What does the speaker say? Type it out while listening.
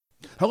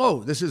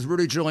Hello, this is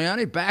Rudy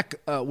Giuliani back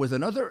with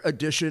another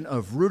edition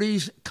of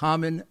Rudy's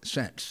Common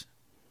Sense.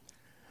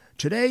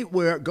 Today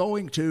we're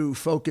going to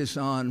focus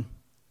on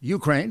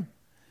Ukraine.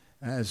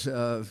 As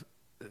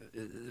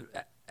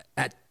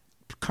at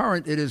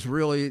current, it is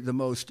really the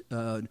most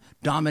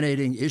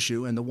dominating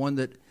issue and the one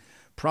that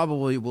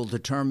probably will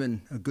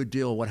determine a good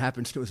deal of what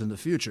happens to us in the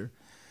future.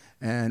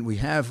 And we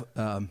have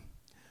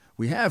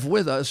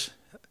with us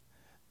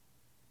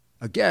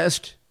a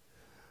guest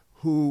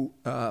who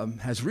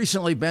has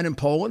recently been in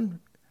Poland,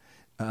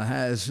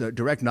 has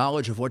direct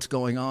knowledge of what's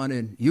going on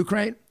in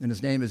Ukraine, and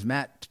his name is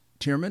Matt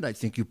Tyrmand. I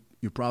think you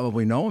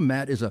probably know him.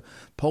 Matt is a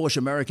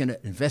Polish-American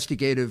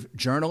investigative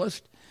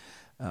journalist.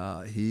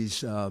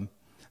 He's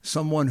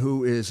someone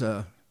who is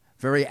a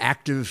very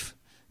active,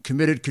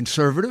 committed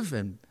conservative,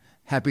 and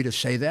happy to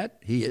say that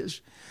he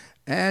is.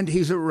 And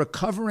he's a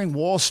recovering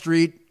Wall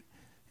Street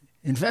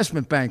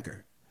investment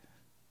banker.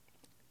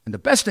 And the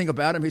best thing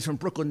about him, he's from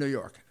Brooklyn, New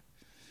York.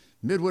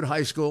 Midwood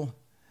High School,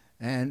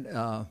 and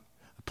a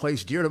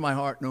place dear to my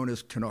heart known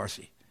as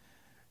Canarsie.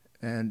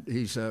 And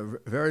he's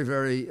very,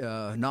 very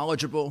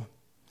knowledgeable,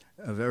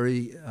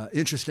 very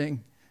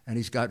interesting, and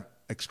he's got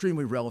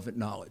extremely relevant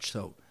knowledge.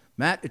 So,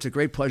 Matt, it's a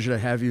great pleasure to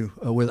have you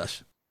with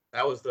us.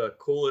 That was the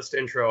coolest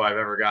intro I've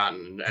ever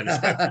gotten. And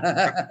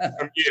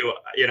from you,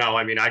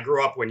 I mean, I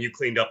grew up when you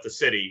cleaned up the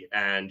city,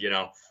 and,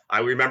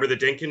 I remember the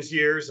Dinkins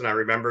years, and I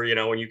remember,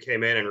 when you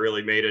came in and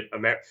really made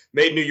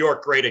New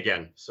York great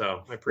again.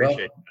 So I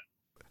appreciate it.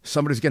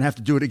 Somebody's going to have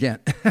to do it again.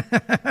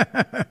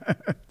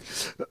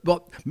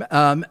 Well,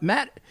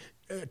 Matt,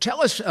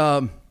 tell us,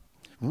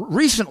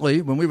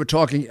 recently, when we were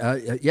talking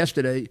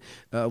yesterday,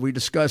 we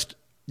discussed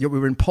we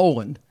were in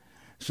Poland.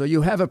 So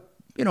you have a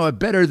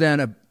better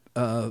than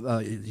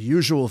a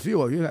usual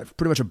view. You have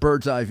pretty much a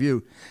bird's eye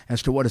view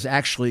as to what is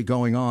actually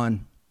going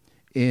on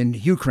in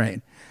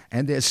Ukraine.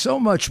 And there's so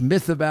much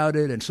myth about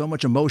it and so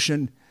much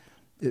emotion.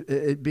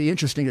 It'd be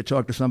interesting to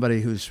talk to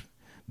somebody who's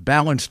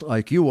balanced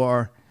like you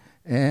are,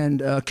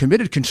 and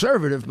committed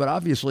conservative, but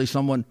obviously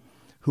someone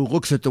who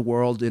looks at the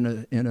world in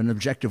an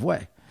objective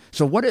way.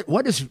 So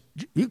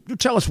you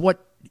tell us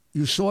what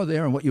you saw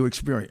there and what you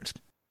experienced.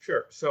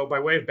 Sure. So by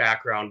way of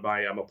background,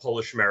 I'm a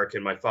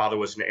Polish-American. My father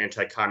was an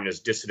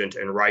anti-communist dissident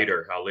and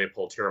writer,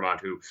 Leopold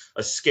Tyrmand, who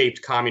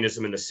escaped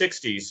communism in the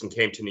 60s and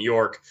came to New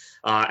York.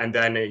 And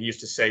then he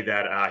used to say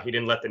that he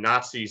didn't let the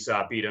Nazis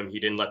beat him. He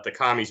didn't let the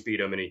commies beat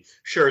him. And he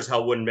sure as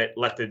hell wouldn't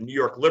let the New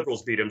York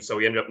liberals beat him. So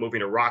he ended up moving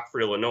to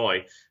Rockford,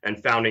 Illinois,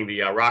 and founding the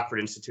Rockford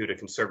Institute, a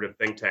conservative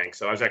think tank.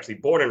 So I was actually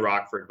born in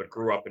Rockford, but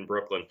grew up in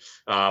Brooklyn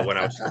when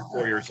I was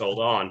 4 years old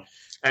on.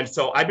 And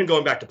so I've been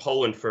going back to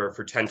Poland for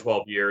 10,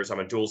 12 years. I'm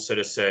a dual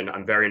citizen.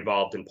 I'm very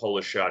involved in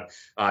Polish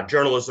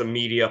journalism,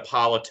 media,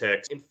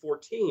 politics. In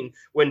 2014,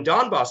 when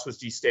Donbass was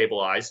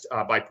destabilized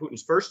by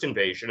Putin's first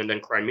invasion and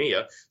then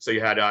Crimea, so you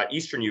had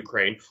eastern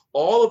Ukraine,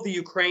 all of the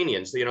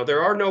Ukrainians,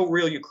 there are no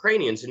real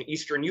Ukrainians in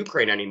eastern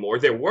Ukraine anymore.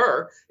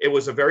 It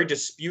was a very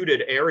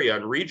disputed area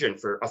and region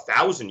for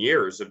 1,000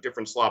 years of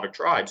different Slavic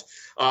tribes.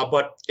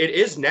 But it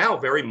is now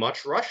very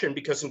much Russian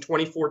because in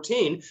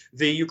 2014,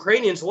 the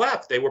Ukrainians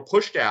left. They were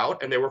pushed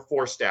out and they were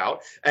forced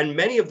out, and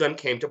many of them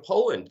came to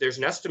Poland. There's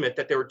an estimate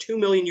that there were 2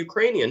 million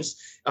Ukrainians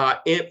from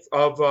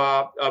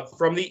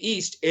the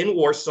east in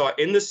Warsaw,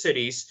 in the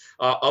cities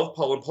of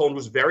Poland. Poland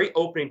was very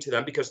opening to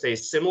them because they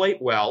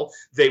assimilate well,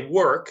 they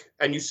work,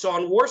 and you saw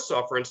in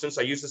Warsaw, for instance,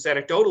 I use this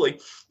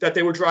anecdotally, that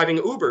they were driving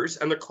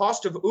Ubers, and the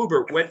cost of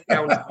Uber went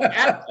down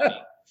dramatically.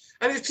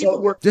 I mean,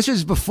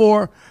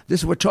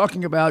 we're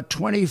talking about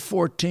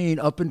 2014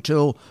 up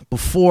until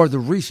before the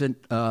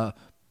recent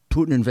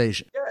Putin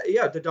invasion.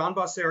 Yeah, the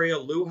Donbass area,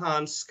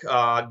 Luhansk,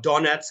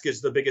 Donetsk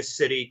is the biggest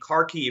city.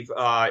 Kharkiv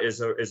is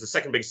the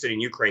second biggest city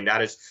in Ukraine.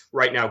 That is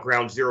right now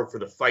ground zero for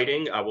the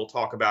fighting. We'll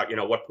talk about,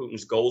 what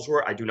Putin's goals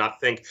were. I do not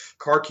think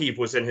Kharkiv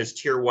was in his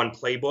tier 1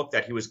 playbook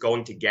that he was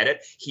going to get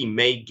it. He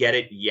may get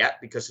it yet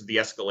because of the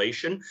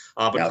escalation.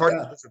 But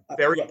Kharkiv is a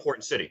very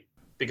important city.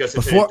 Because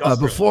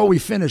before we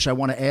finish, I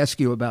want to ask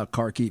you about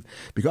Kharkiv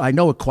because I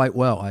know it quite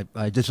well.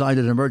 I designed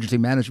an emergency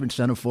management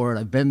center for it.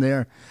 I've been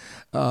there,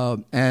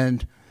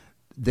 and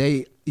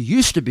they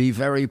used to be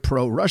very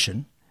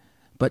pro-Russian,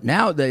 but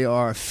now they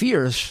are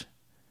fierce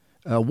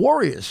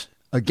warriors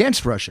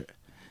against Russia,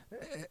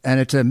 and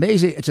it's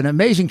amazing. It's an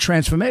amazing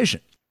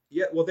transformation.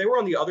 Yeah, well, they were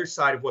on the other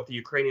side of what the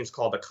Ukrainians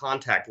call the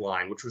contact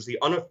line, which was the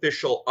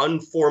unofficial,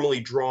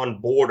 informally drawn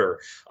border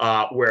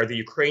where the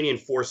Ukrainian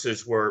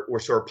forces were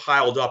sort of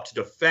piled up to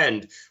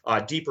defend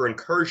deeper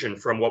incursion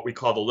from what we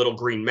call the Little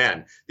Green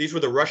Men. These were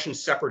the Russian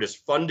separatists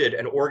funded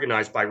and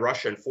organized by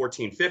Russia in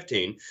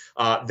 1415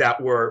 that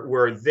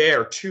were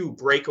there to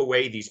break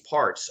away these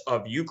parts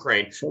of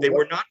Ukraine. They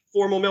were not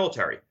formal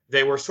military.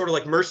 They were sort of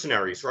like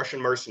mercenaries,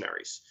 Russian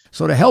mercenaries.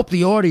 So to help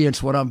the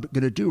audience, what I'm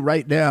going to do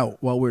right now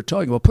while we're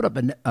talking, we'll put up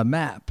a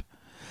map,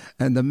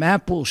 and the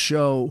map will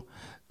show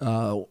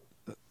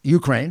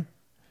Ukraine.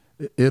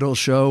 It'll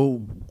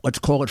show, let's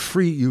call it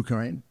free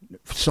Ukraine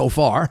so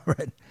far,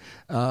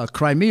 right?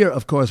 Crimea,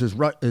 of course, is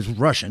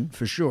Russian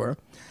for sure.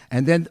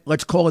 And then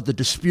let's call it the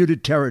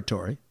disputed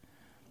territory,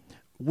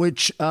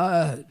 which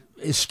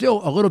is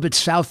still a little bit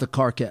south of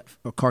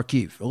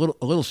Kharkiv, a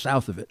little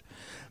south of it.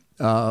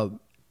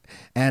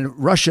 And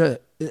Russia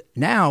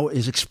now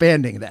is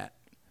expanding that.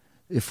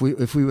 If we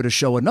were to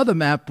show another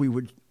map,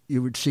 you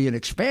would see an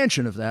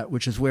expansion of that,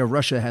 which is where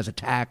Russia has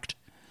attacked.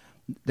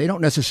 They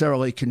don't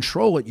necessarily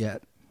control it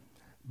yet,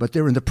 but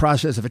they're in the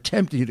process of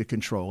attempting to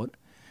control it.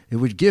 It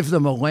would give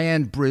them a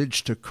land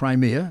bridge to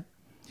Crimea.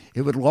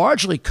 It would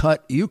largely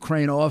cut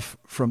Ukraine off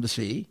from the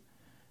sea,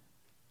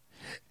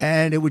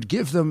 and it would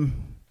give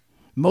them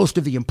most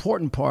of the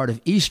important part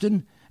of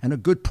eastern and a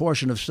good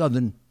portion of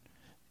southern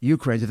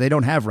Ukraine that they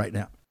don't have right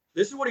now.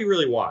 This is what he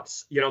really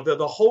wants.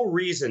 The whole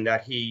reason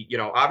that he,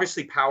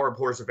 obviously power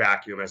abhors a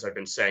vacuum, as I've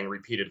been saying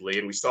repeatedly,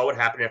 and we saw what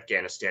happened in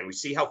Afghanistan. We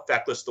see how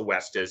feckless the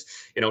West is.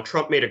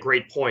 Trump made a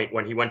great point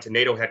when he went to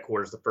NATO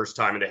headquarters the first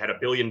time and they had $1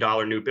 billion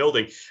new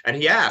building. And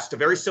he asked a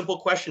very simple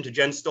question to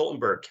Jens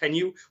Stoltenberg: can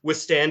you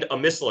withstand a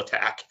missile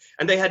attack?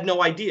 And they had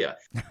no idea.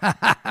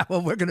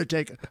 Well, we're going to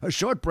take a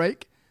short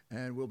break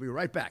and we'll be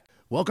right back.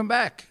 Welcome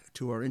back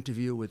to our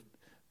interview with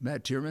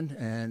Matt Tyrmand,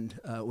 and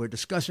we're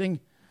discussing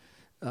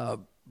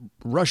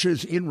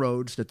Russia's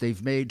inroads that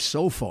they've made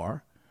so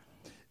far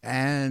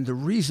and the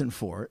reason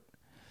for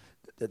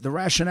it. The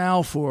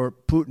rationale for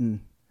Putin,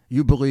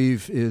 you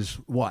believe, is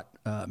what,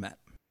 Matt?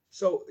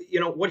 So,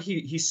 what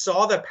he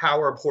saw that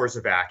power abhors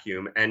a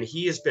vacuum, and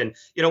he has been,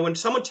 when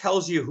someone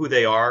tells you who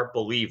they are,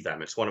 believe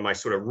them. It's one of my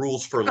sort of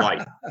rules for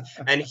life.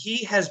 And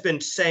he has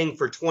been saying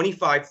for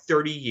 25,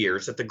 30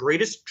 years that the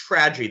greatest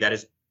tragedy that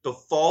has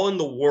befallen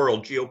the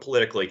world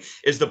geopolitically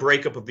is the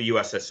breakup of the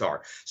USSR.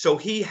 So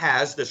he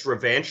has this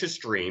revanchist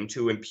dream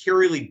to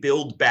imperially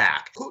build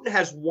back. Putin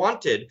has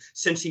wanted,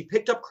 since he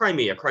picked up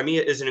Crimea.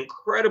 Crimea is an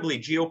incredibly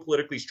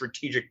geopolitically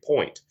strategic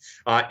point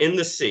in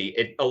the sea.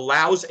 It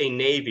allows a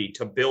navy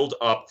to build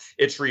up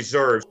its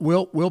reserves.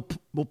 We'll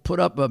put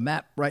up a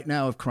map right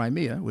now of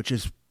Crimea, which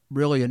is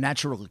really a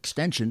natural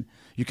extension.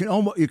 You can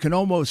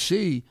almost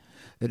see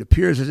it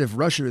appears as if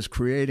Russia is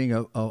creating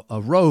a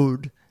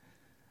road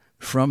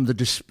from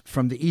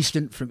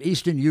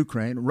eastern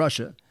Ukraine,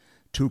 Russia,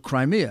 to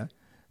Crimea,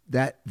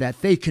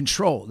 that they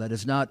control. That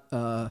is not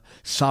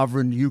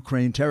sovereign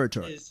Ukraine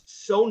territory. It is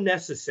so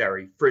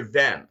necessary for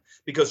them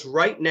because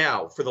right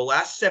now, for the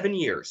last 7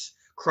 years,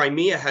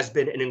 Crimea has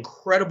been an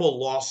incredible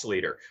loss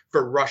leader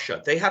for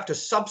Russia. They have to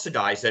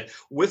subsidize it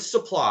with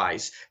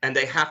supplies, and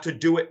they have to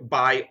do it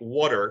by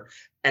water,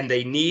 and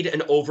they need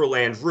an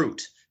overland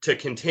route to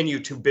continue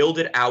to build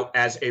it out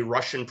as a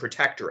Russian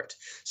protectorate.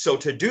 So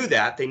to do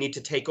that, they need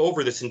to take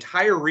over this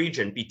entire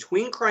region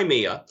between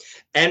Crimea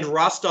and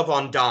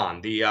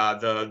Rostov-on-Don,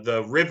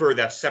 the river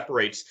that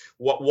separates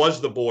what was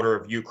the border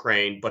of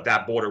Ukraine, but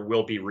that border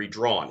will be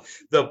redrawn.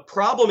 The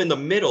problem in the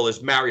middle is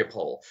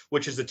Mariupol,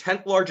 which is the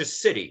 10th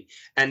largest city,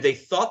 and they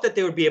thought that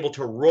they would be able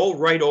to roll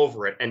right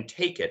over it and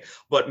take it.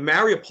 But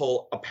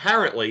Mariupol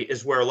apparently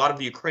is where a lot of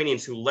the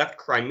Ukrainians who left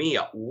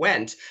Crimea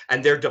went,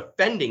 and they're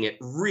defending it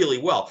really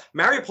well.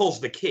 Mariupol's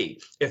the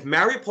key. If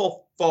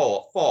Mariupol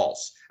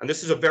falls, and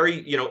this is a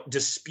very,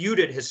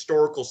 disputed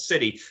historical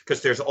city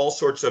because there's all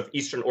sorts of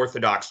Eastern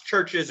Orthodox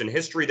churches and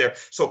history there.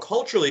 So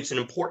culturally, it's an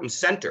important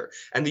center.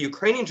 And the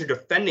Ukrainians are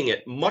defending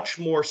it much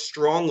more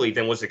strongly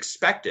than was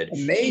expected.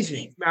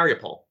 Amazing.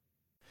 Mariupol.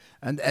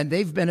 And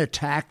they've been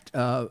attacked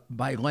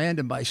by land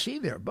and by sea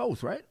there,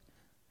 both, right?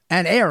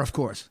 And air, of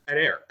course. And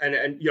air.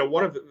 And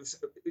one of the,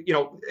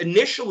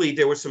 initially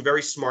there was some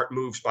very smart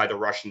moves by the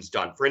Russians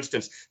done. For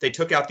instance, they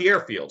took out the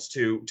airfields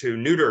to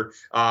neuter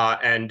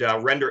and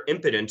render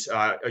impotent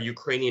a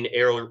Ukrainian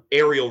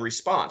aerial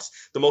response.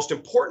 The most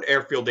important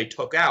airfield they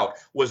took out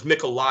was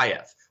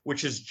Mykolaiv,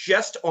 which is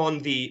just on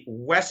the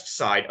west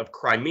side of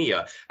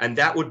Crimea, and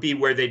that would be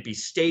where they'd be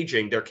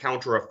staging their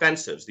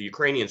counteroffensives, the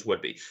Ukrainians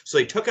would be. So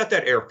they took out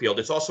that airfield.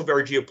 It's also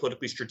very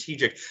geopolitically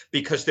strategic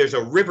because there's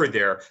a river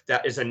there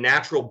that is a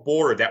natural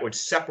border that would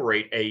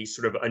separate a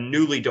sort of a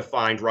newly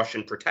defined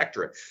Russian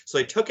protectorate. So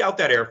they took out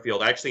that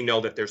airfield. I actually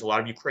know that there's a lot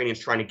of Ukrainians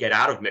trying to get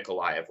out of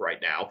Mykolaiv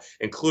right now,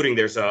 including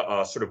there's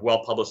a sort of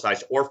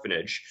well-publicized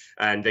orphanage,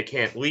 and they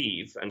can't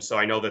leave. And so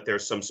I know that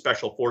there's some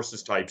special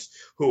forces types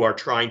who are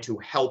trying to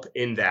help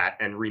in that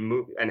and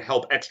remove and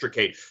help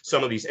extricate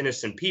some of these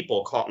innocent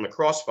people caught in the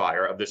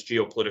crossfire of this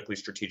geopolitically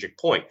strategic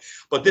point.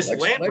 But this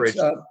land bridge.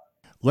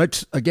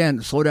 Let's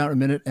again slow down a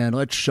minute and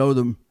let's show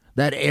them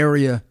that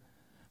area.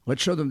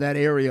 Let's show them that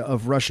area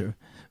of Russia,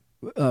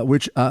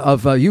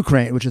 of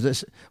Ukraine, which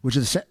is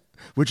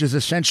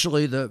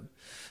essentially the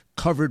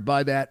covered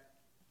by that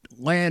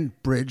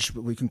land bridge,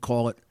 we can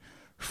call it,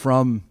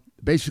 from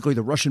basically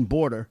the Russian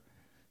border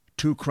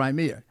to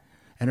Crimea.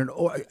 And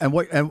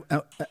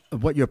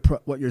what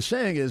you're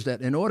saying is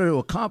that in order to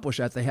accomplish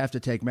that, they have to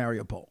take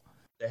Mariupol.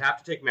 They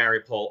have to take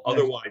Mariupol.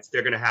 Otherwise,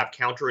 they're going to have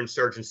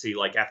counterinsurgency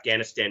like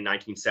Afghanistan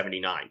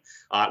 1979,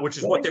 which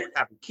is what they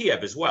have in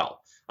Kiev as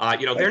well.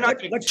 They're not.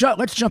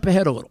 Let's jump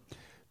ahead a little.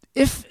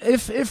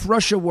 If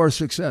Russia were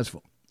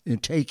successful in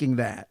taking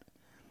that,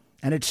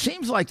 and it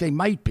seems like they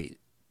might be,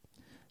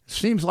 it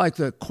seems like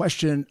the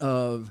question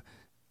of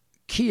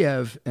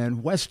Kiev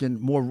and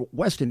more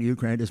Western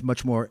Ukraine is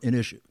much more an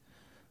issue.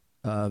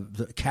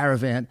 the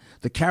caravan.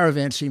 The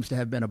caravan seems to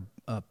have been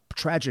a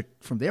tragic,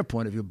 from their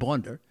point of view,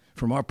 blunder.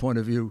 From our point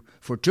of view,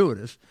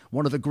 fortuitous.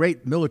 One of the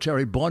great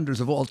military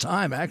blunders of all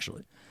time,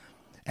 actually.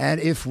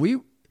 And if we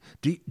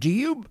do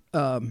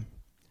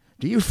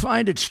you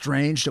find it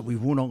strange that we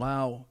won't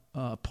allow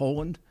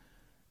Poland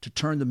to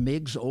turn the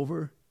MiGs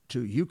over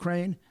to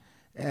Ukraine?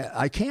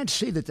 I can't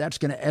see that that's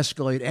going to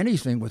escalate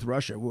anything with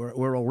Russia.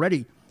 We're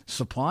already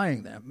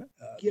supplying them.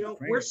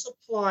 We're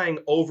supplying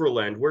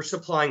overland. We're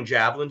supplying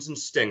javelins and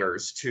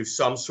stingers to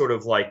some sort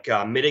of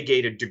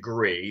mitigated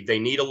degree. They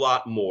need a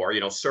lot more,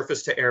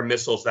 surface to air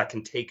missiles that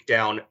can take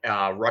down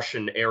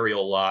Russian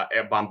aerial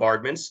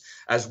bombardments,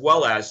 as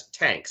well as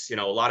tanks.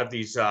 A lot of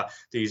these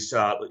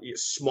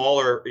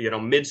smaller,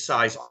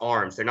 mid-size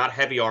arms. They're not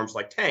heavy arms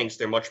like tanks.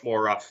 They're much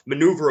more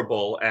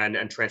maneuverable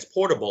and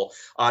transportable.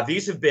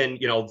 These have been,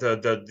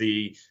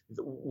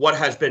 what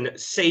has been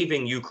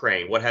saving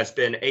Ukraine, what has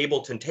been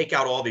able to take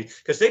out all these,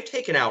 because they've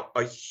taken out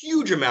a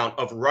huge amount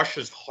of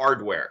Russia's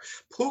hardware.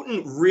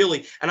 Putin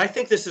really, and I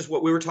think this is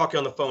what we were talking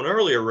on the phone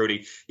earlier,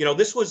 Rudy,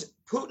 this was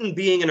Putin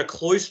being in a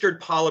cloistered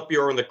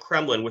Politburo in the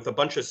Kremlin with a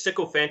bunch of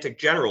sycophantic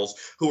generals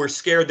who are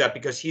scared that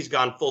because he's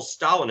gone full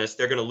Stalinist,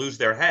 they're going to lose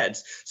their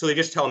heads. So they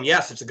just tell him,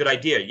 yes, it's a good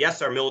idea.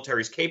 Yes, our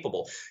military is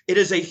capable. It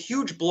is a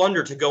huge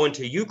blunder to go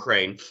into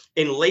Ukraine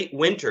in late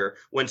winter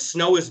when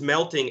snow is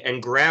melting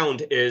and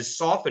ground is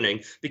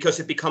softening, because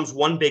it becomes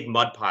one big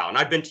mud pile. And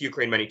I've been to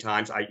Ukraine many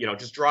times.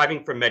 Just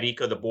driving from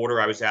Medica, the border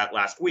I was at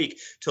last week,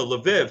 to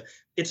Lviv,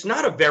 it's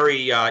not a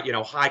very,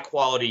 high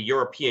quality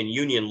European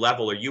Union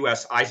level or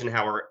U.S.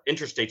 Eisenhower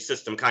interstate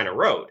system kind of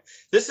road.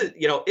 This is,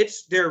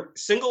 they're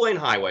single lane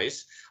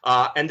highways,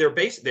 and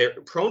they're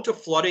prone to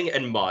flooding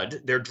and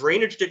mud. There are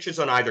drainage ditches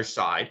on either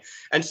side.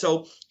 And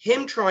so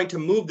him trying to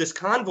move this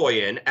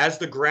convoy in as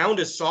the ground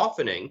is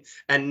softening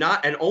and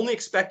only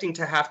expecting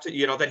to have to,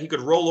 that he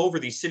could roll over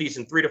these cities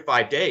in 3 to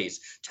 5 days,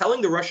 telling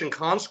the Russian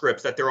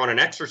conscripts that they're on an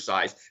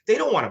exercise. They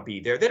don't want to be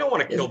there. They don't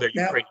want to kill their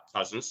Ukrainian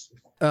cousins.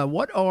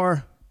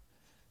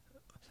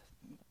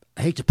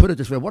 I hate to put it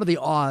this way, what are the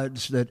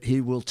odds that he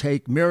will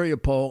take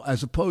Mariupol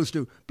as opposed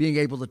to being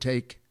able to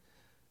take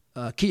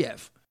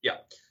Kiev? Yeah.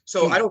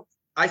 So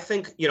I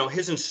think,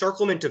 his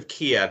encirclement of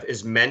Kiev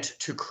is meant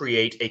to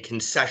create a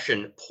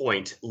concession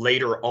point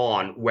later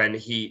on when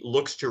he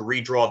looks to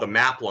redraw the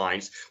map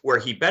lines where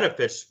he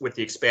benefits with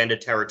the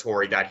expanded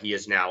territory that he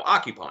is now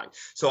occupying.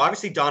 So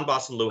obviously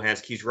Donbass and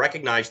Luhansk, he's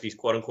recognized these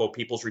quote unquote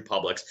people's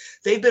republics.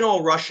 They've been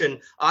all Russian,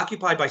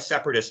 occupied by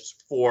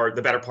separatists for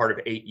the better part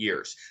of 8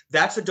 years.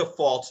 That's a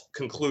default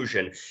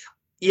conclusion.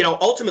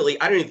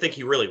 Ultimately, I don't even think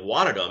he really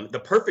wanted them. The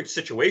perfect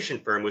situation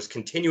for him was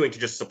continuing to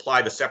just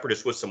supply the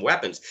separatists with some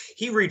weapons.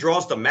 He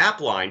redraws the map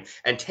line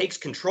and takes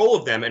control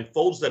of them and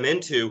folds them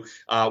into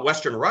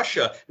Western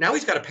Russia. Now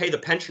he's got to pay the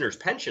pensioners'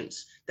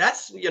 pensions.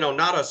 That's,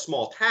 not a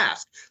small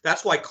task.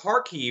 That's why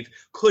Kharkiv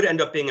could end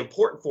up being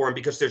important for him,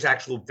 because there's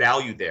actual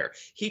value there.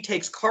 He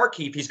takes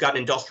Kharkiv, he's got an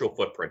industrial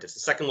footprint. It's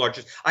the second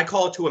largest. I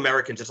call it to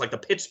Americans, it's like the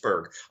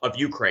Pittsburgh of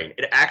Ukraine.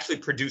 It actually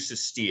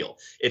produces steel.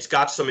 It's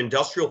got some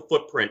industrial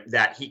footprint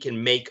that he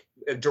can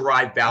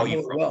derive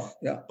value from. Well,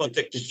 yeah. But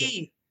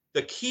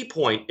the key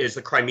point is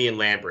the Crimean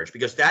land bridge,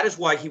 because that is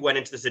why he went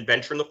into this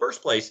adventure in the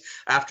first place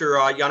after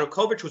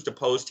Yanukovych was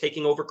deposed,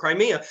 taking over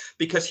Crimea,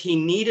 because he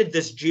needed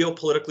this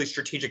geopolitically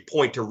strategic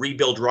point to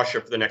rebuild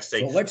Russia for the next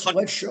stage. So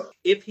let's show.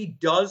 If he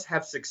does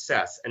have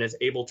success and is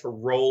able to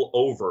roll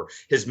over,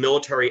 his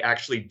military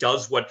actually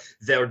does what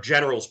their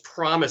generals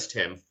promised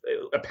him,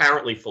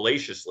 apparently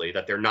fallaciously,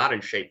 that they're not in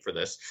shape for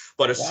this.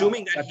 But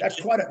assuming that's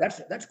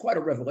quite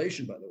a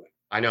revelation, by the way.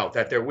 I know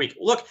that they're weak.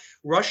 Look,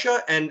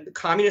 Russia and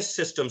communist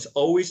systems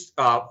always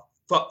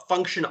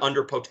function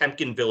under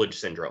Potemkin village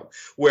syndrome,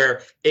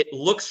 where it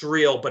looks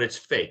real, but it's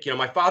fake.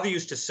 My father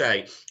used to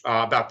say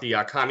about the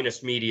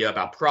communist media,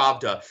 about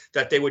Pravda,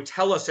 that they would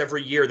tell us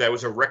every year that it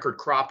was a record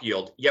crop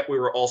yield, yet we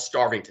were all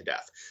starving to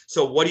death.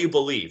 So what do you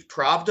believe,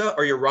 Pravda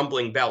or your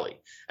rumbling belly?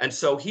 And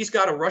so he's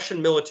got a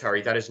Russian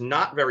military that is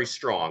not very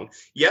strong.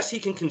 Yes, he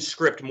can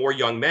conscript more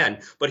young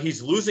men, but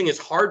he's losing his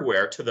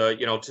hardware to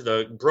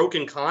the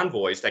broken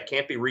convoys that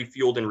can't be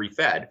refueled and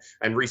refed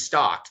and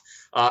restocked.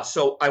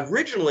 So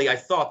originally, I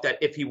thought that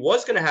if he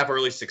was going to have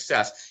early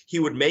success, he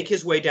would make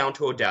his way down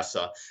to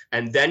Odessa,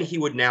 and then he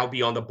would now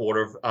be on the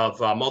border of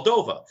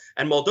Moldova.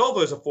 And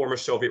Moldova is a former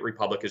Soviet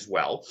republic as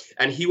well.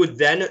 And he would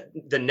then,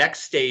 the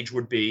next stage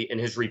would be, in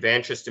his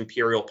revanchist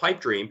imperial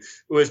pipe dream,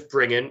 was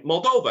bring in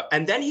Moldova.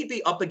 And then he'd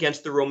be up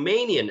against the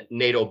Romanian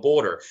NATO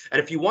border.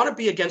 And if you want to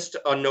be against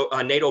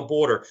a NATO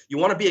border, you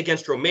want to be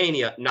against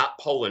Romania, not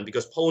Poland,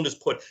 because Poland has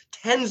put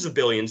tens of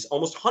billions,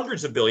 almost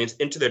hundreds of billions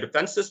into their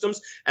defense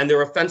systems and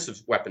their offensive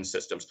weapon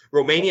systems.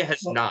 Romania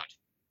has not.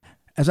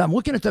 As I'm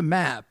looking at the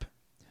map,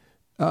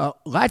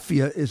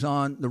 Latvia is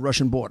on the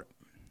Russian border.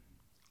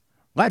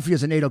 Latvia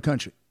is a NATO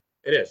country.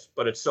 It is,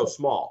 but it's so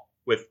small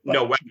with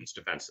no weapons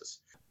defenses.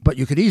 But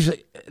you could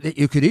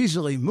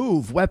easily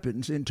move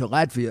weapons into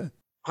Latvia.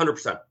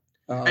 100%.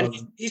 And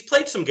he's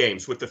played some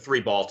games with the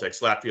three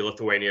Baltics: Latvia,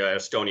 Lithuania,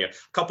 Estonia.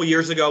 A couple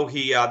years ago,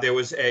 there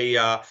was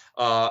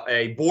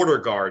a border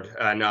guard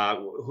and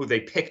who they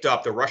picked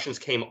up. The Russians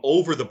came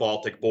over the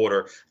Baltic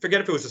border. I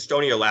forget if it was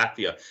Estonia or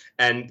Latvia,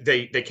 and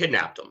they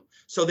kidnapped him.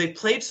 So they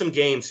played some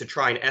games to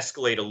try and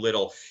escalate a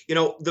little.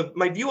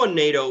 My view on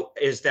NATO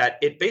is that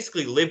it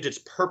basically lived its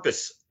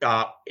purpose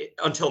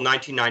until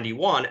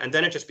 1991, and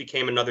then it just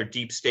became another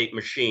deep state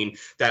machine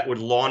that would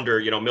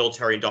launder,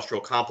 military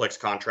industrial complex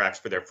contracts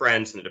for their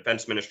friends and the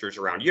defense ministers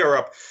around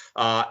Europe.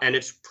 And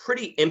it's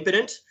pretty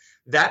impotent.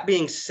 That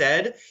being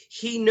said,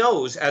 he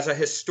knows as a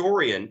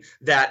historian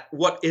that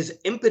what is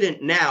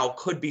impotent now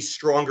could be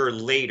stronger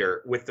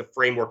later with the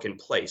framework in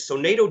place. So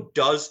NATO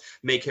does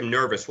make him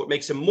nervous. What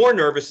makes him more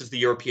nervous is the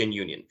European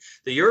Union.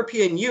 The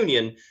European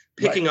Union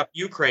picking up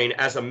Ukraine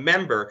as a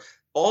member,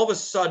 all of a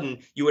sudden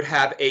you would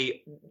have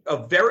a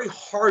very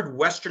hard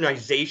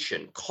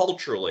westernization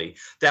culturally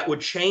that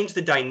would change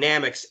the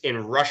dynamics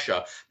in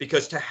Russia,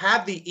 because to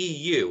have the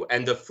EU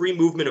and the free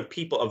movement of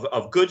people,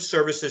 of goods,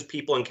 services,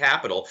 people, and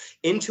capital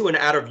into and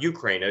out of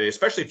Ukraine,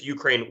 especially if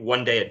Ukraine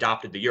one day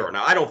adopted the euro.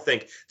 Now, I don't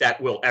think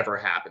that will ever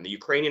happen. The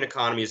Ukrainian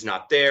economy is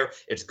not there.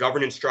 Its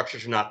governance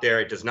structures are not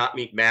there. It does not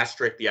meet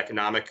Maastricht, the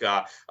economic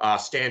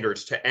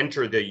standards to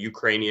enter the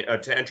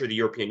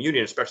European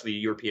Union, especially the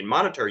European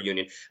Monetary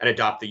Union, and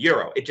adopt the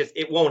euro.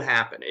 It won't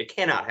happen. It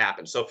cannot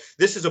happen. So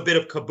this is a bit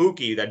of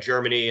kabuki that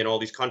Germany and all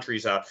these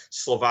countries,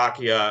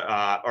 Slovakia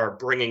are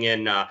bringing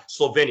in,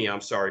 Slovenia, I'm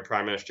sorry,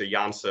 Prime Minister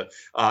Janša,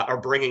 are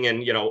bringing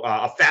in,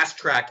 a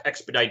fast-track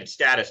expedited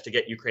status to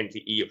get Ukraine to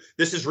the EU.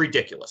 This is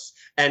ridiculous.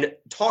 And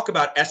talk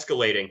about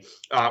escalating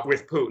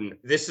with Putin.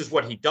 This is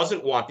what he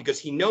doesn't want, because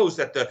he knows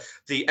that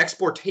the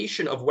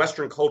exportation of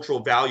Western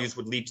cultural values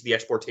would lead to the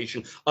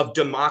exportation of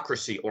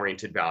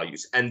democracy-oriented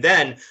values. And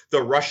then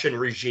the Russian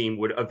regime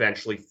would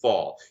eventually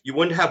fall. You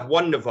wouldn't have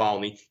one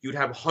Navalny, you'd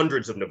have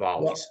hundreds of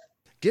Navalnys.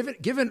 Well,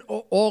 given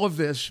all of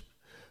this,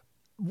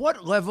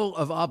 what level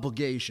of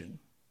obligation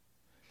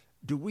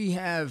do we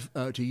have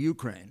to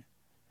Ukraine?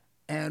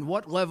 And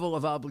what level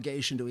of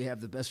obligation do we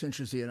have the best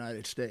interest of the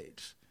United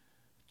States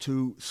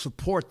to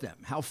support them?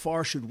 How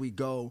far should we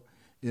go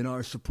in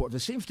our support? There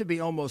seems to be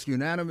almost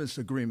unanimous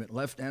agreement,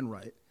 left and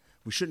right.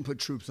 We shouldn't put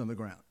troops on the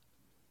ground.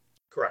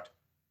 Correct.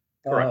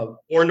 Or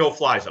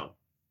no-fly zone.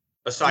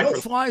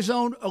 No-fly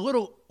zone, a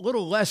little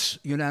less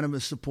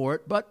unanimous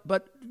support, but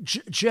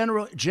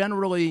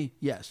generally,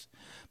 yes.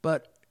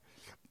 But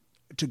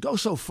to go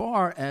so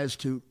far as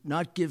to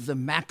not give the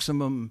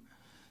maximum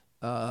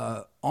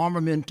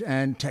armament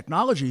and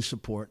technology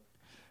support,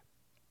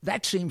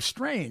 that seems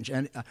strange.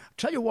 And I'll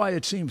tell you why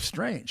it seems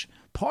strange.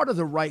 Part of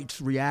the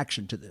right's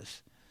reaction to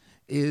this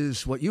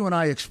is what you and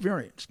I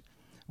experienced,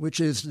 which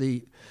is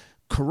the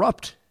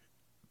corrupt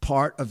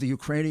part of the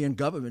Ukrainian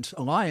government's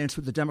alliance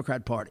with the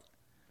Democrat Party.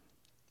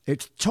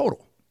 It's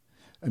total.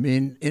 I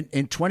mean,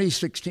 in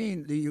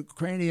 2016,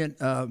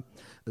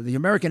 the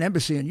American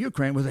embassy in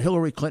Ukraine was a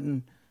Hillary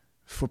Clinton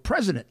for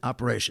president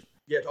operation.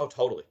 Yeah. Oh,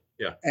 totally.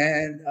 Yeah.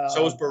 And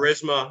so was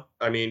Burisma.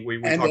 I mean,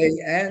 we and talked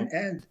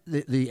and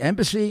the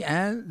embassy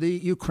and the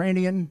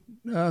Ukrainian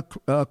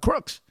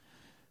crooks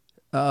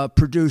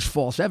produced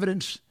false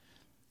evidence,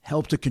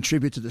 helped to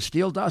contribute to the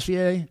Steele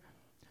dossier.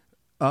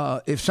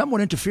 If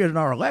someone interfered in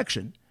our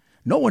election,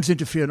 no one's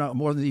interfered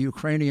more than the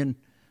Ukrainian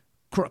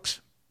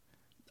crooks.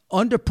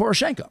 Under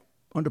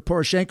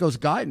Poroshenko's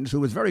guidance, who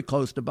was very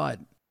close to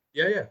Biden.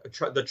 Yeah.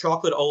 The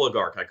chocolate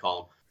oligarch, I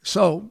call him.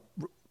 So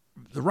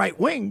the right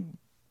wing,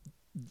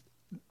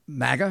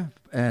 MAGA,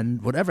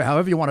 and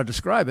however you want to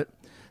describe it,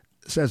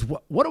 says,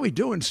 what are we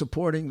doing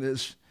supporting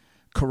this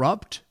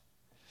corrupt,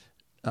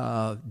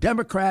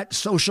 Democrat,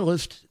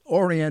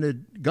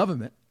 socialist-oriented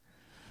government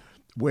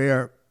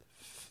where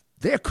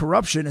their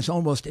corruption is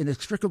almost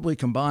inextricably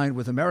combined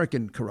with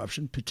American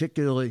corruption,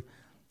 particularly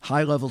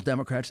high-level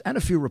Democrats and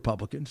a few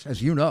Republicans,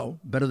 as you know,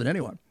 better than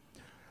anyone.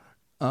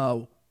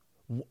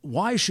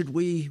 Why should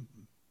we,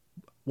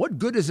 what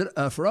good is it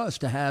for us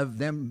to have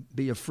them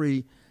be a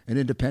free and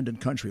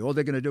independent country? All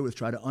they're going to do is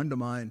try to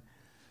undermine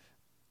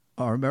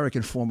our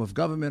American form of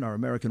government, our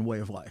American way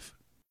of life.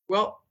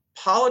 Well,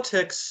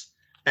 politics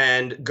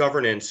and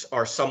governance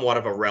are somewhat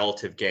of a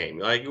relative game.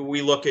 Like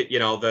we look at,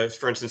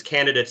 for instance,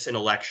 candidates in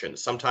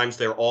elections. Sometimes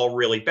they're all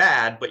really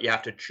bad, but you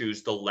have to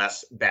choose the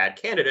less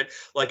bad candidate,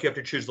 like you have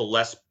to choose the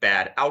less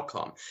bad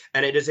outcome.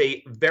 And it is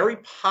a very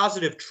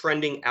positive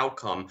trending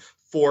outcome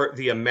for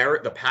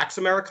the Pax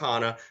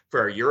Americana,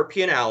 for our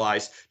European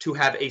allies, to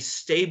have a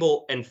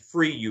stable and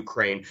free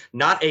Ukraine,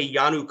 not a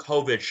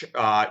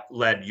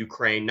Yanukovych-led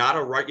Ukraine, not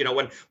a right.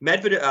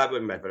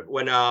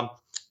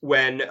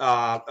 When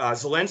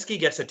Zelensky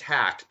gets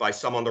attacked by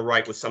some on the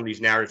right with some of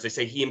these narratives, they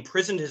say he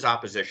imprisoned his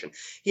opposition.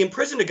 He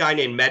imprisoned a guy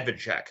named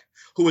Medvedchuk,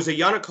 who was a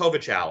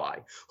Yanukovych ally,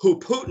 who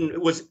Putin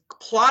was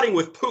plotting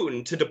with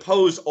Putin to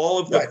depose all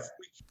of the. Right.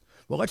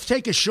 Well, let's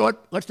take a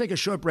short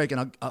break,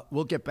 and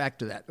we'll get back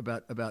to that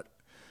about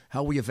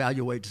how we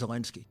evaluate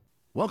Zelensky.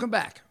 Welcome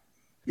back.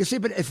 You see,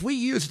 but if we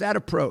use that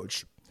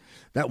approach,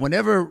 that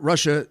whenever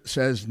Russia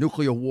says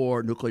nuclear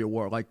war,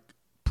 like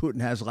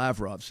Putin has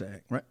Lavrov saying,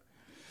 right?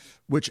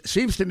 which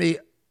seems to me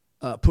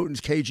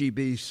Putin's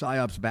KGB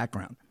psyops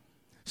background.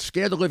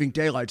 Scare the living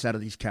daylights out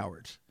of these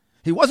cowards.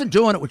 He wasn't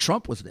doing it when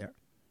Trump was there.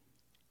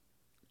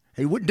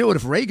 He wouldn't do it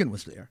if Reagan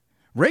was there.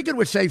 Reagan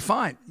would say,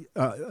 fine,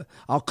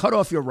 I'll cut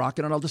off your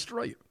rocket and I'll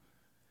destroy you.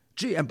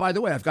 Gee, and by the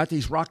way, I've got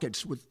these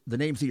rockets with the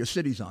names of your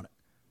cities on it.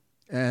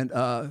 And,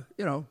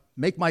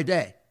 make my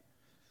day.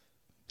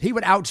 He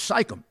would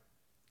out-psych them,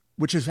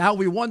 which is how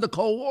we won the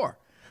Cold War.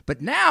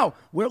 But now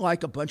we're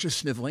like a bunch of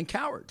sniveling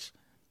cowards.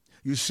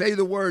 You say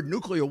the word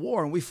nuclear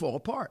war and we fall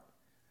apart.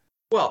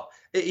 Well,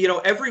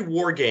 every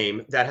war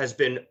game that has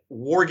been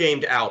war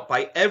gamed out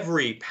by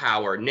every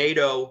power,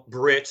 NATO,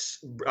 Brits,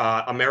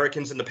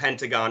 Americans in the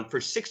Pentagon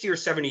for 60 or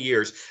 70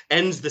 years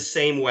ends the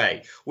same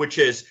way, which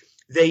is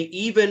they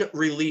even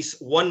release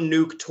one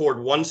nuke toward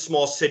one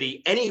small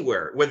city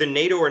anywhere, whether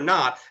NATO or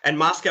not, and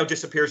Moscow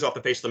disappears off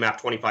the face of the map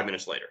 25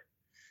 minutes later.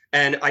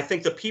 And I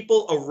think the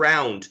people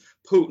around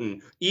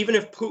Putin, even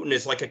if Putin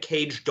is like a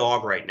caged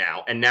dog right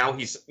now, and now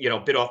he's,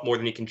 bit off more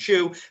than he can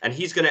chew, and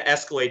he's going to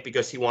escalate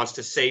because he wants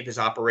to save his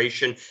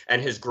operation and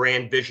his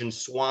grand vision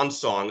swan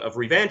song of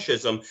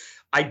revanchism.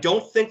 I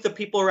don't think the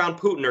people around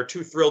Putin are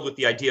too thrilled with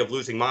the idea of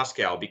losing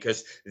Moscow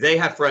because they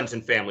have friends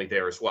and family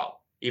there as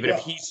well, even if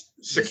he's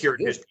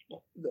secured his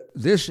people.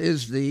 This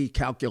is the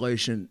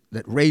calculation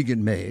that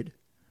Reagan made.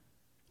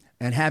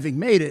 And having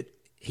made it,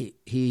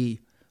 he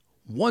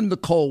won the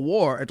Cold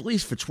War, at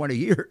least for 20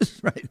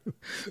 years,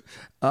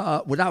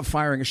 right? Without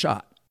firing a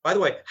shot. By the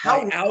way,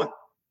 how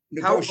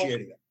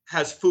negotiating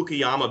has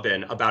Fukuyama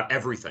been about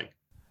everything?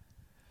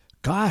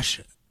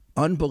 Gosh,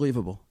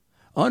 unbelievable.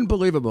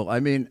 Unbelievable.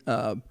 I mean,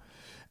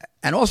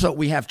 and also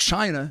we have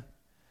China.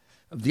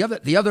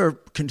 The other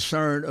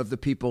concern of the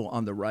people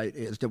on the right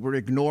is that we're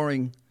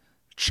ignoring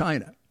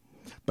China.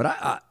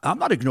 But I'm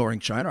not ignoring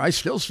China. I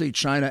still see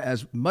China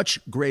as much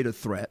greater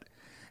threat.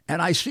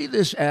 And I see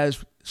this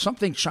as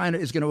something China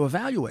is going to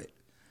evaluate.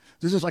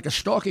 This is like a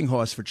stalking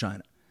horse for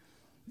China.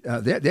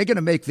 They're going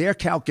to make their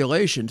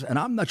calculations, and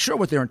I'm not sure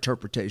what their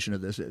interpretation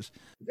of this is.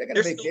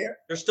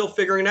 They're still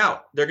figuring it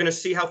out. They're going to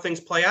see how things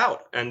play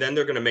out, and then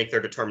they're going to make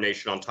their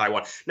determination on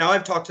Taiwan. Now,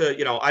 I've talked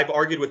to, I've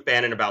argued with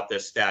Bannon about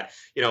this, that,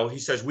 he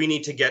says we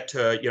need to get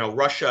to,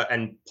 Russia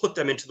and put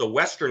them into the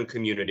Western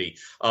community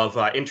of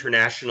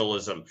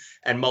internationalism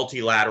and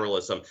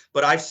multilateralism.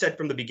 But I've said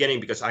from the beginning,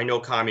 because I know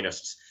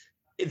communists,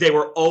 they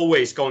were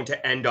always going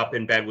to end up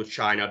in bed with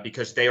China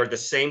because they are the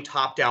same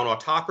top-down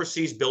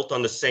autocracies built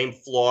on the same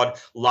flawed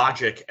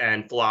logic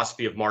and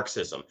philosophy of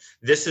Marxism.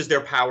 This is their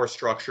power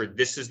structure.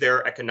 This is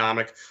their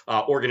economic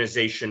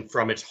organization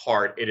from its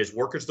heart. It is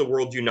workers of the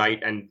world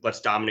unite and let's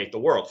dominate the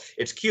world.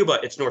 It's Cuba,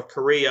 it's North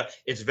Korea,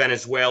 it's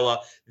Venezuela.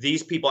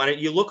 These people, and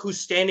you look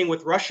who's standing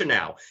with Russia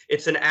now.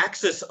 It's an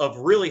axis of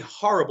really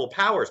horrible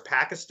powers: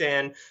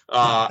 Pakistan,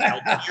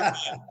 Algeria,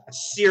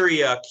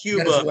 Syria,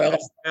 Cuba,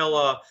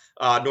 Venezuela,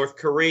 North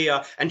Korea,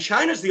 and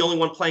China's the only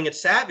one playing it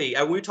savvy.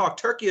 And we talk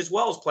Turkey as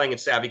well as playing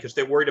it savvy because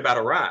they're worried about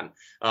Iran.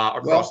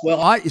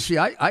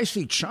 I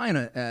see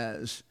China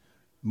as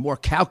more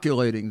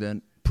calculating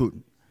than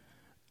Putin,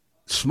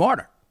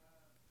 smarter,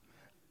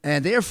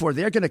 and therefore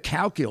they're going to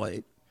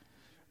calculate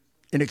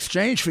in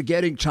exchange for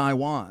getting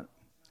Taiwan.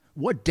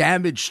 What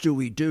damage do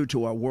we do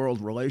to our world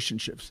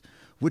relationships,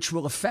 which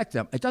will affect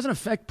them? It doesn't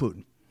affect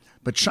Putin,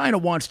 but China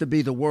wants to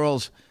be the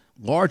world's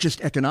largest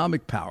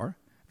economic power,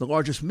 the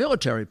largest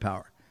military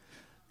power.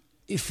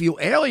 If you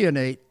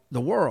alienate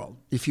the world,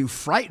 if you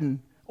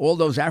frighten all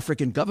those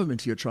African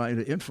governments you're trying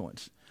to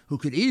influence, who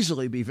could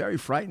easily be very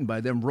frightened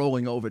by them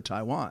rolling over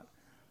Taiwan,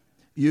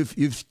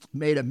 you've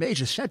made a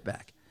major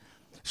setback.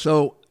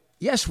 So,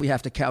 yes, we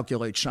have to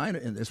calculate China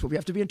in this, but we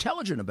have to be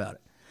intelligent about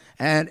it.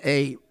 And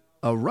a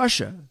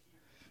Russia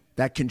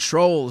that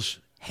controls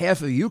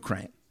half of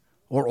Ukraine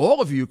or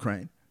all of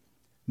Ukraine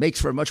makes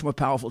for a much more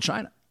powerful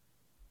China.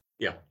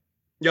 Yeah.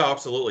 Yeah,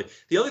 absolutely.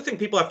 The other thing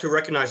people have to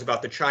recognize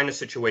about the China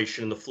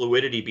situation and the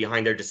fluidity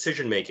behind their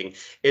decision making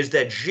is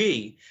that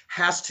Xi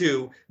has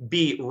to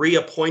be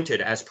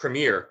reappointed as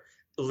premier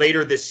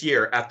later this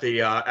year at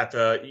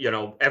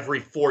the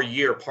every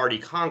 4-year party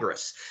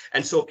Congress.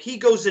 And so if he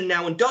goes in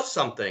now and does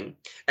something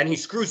and he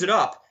screws it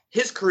up,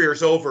 his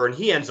career's over and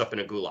he ends up in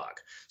a gulag.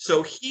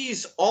 So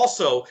he's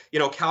also,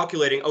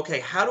 calculating,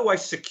 okay, how do I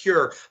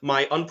secure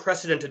my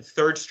unprecedented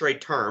third straight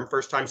term,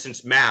 first time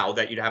since Mao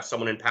that you'd have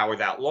someone in power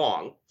that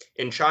long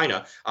in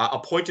China,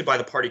 appointed by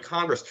the party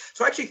Congress.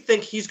 So I actually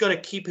think he's going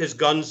to keep his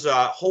guns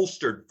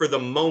holstered for the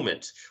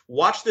moment,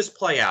 watch this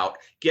play out,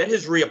 get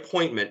his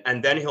reappointment,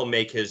 and then he'll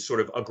make his sort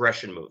of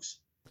aggression moves.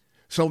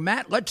 So,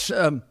 Matt, let's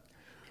do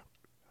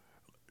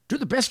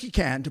the best you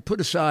can to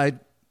put aside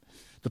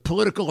the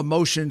political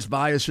emotions,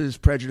 biases,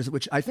 prejudices,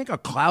 which I think are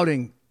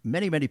clouding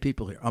many, many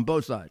people here on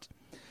both sides.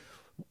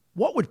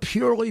 What would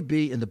purely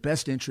be in the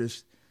best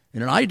interest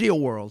in an ideal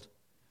world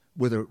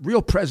with a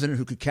real president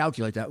who could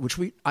calculate that, which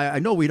I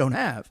know we don't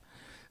have,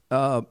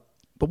 but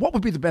what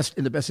would be in the best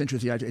interest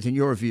of the United States in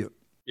your view?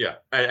 Yeah,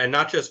 and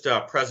not just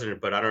president,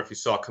 but I don't know if you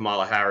saw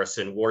Kamala Harris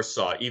in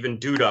Warsaw. Even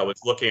Duda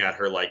was looking at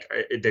her like,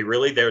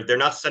 they're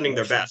not sending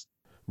their best.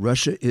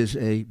 Russia is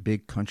a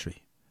big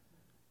country.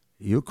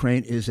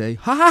 Ukraine is a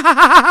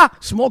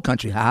small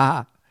country.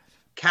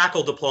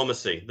 Cackle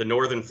diplomacy, the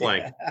northern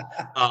flank.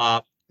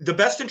 The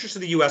best interest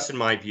of the U.S., in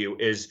my view,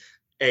 is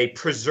a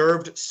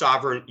preserved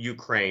sovereign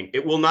Ukraine.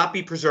 It will not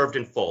be preserved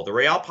in full. The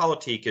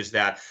realpolitik is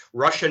that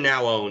Russia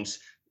now owns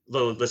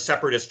the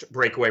separatist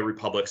breakaway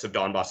republics of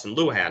Donbass and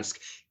Luhansk.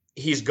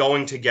 He's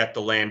going to get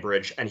the land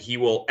bridge, and he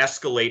will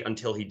escalate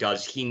until he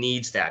does. He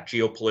needs that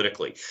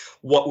geopolitically.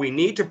 What we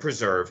need to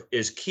preserve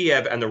is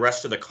Kiev and the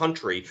rest of the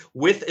country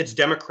with its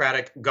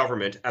democratic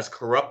government, as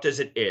corrupt as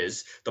it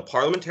is. The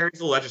parliamentarians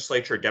of the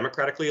legislature are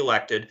democratically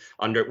elected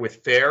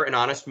with fair and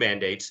honest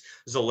mandates.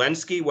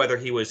 Zelensky, whether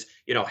he was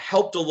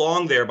helped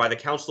along there by the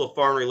Council of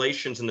Foreign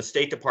Relations and the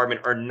State Department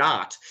or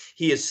not,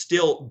 he is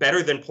still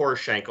better than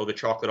Poroshenko, the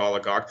chocolate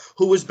oligarch,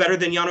 who was better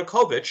than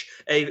Yanukovych,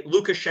 a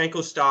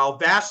Lukashenko-style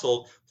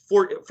vassal.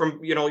 From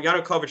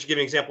Yanukovych, to give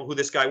an example of who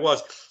this guy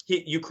was,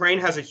 Ukraine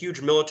has a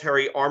huge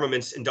military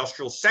armaments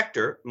industrial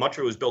sector. Much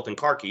of it was built in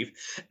Kharkiv,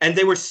 and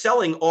they were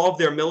selling all of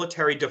their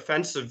military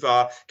defensive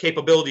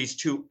capabilities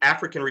to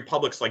African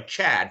republics like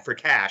Chad for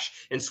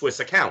cash in Swiss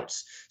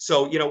accounts.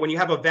 So, when you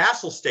have a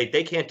vassal state,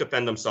 they can't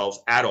defend themselves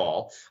at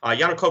all.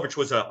 Yanukovych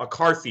was a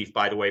car thief,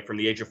 by the way, from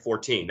the age of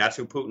 14. That's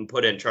who Putin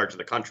put in charge of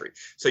the country.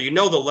 So the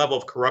level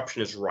of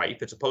corruption is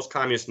rife. It's a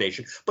post-communist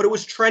nation, but it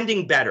was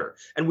trending better.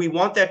 And we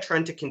want that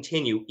trend to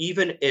continue,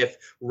 even if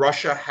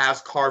Russia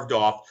has carved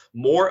off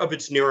more of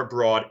its near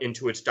abroad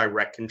into its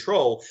direct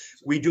control.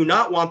 We do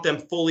not want them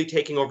fully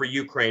taking over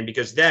Ukraine,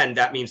 because then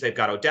that means they've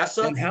got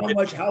Odessa. And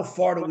how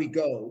far do we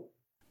go?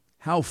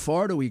 How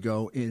far do we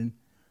go in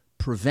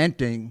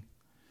preventing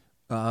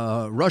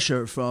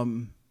Russia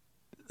from,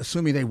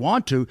 assuming they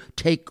want to,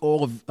 take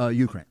all of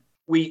Ukraine?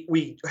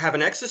 We have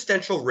an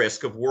existential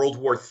risk of World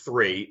War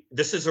III.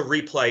 This is a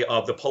replay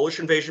of the Polish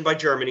invasion by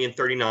Germany in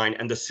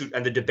 1939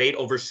 and the debate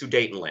over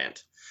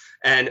Sudetenland.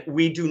 And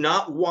we do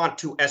not want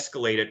to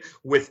escalate it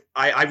with,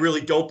 I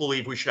really don't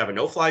believe we should have a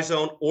no-fly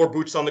zone or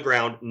boots on the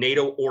ground,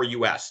 NATO or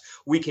US.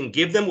 We can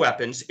give them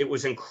weapons. It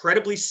was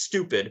incredibly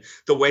stupid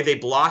the way they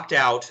blocked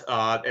out,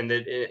 and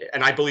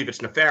I believe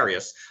it's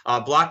nefarious,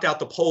 blocked out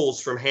the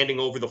Poles from handing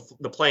over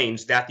the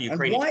planes that the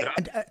Ukrainians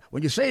put up.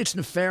 When you say it's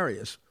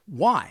nefarious,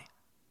 why?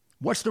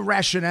 What's the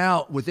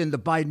rationale within the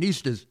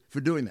Bidenistas for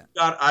doing that?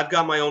 I've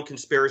got my own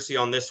conspiracy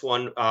on this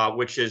one,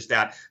 which is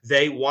that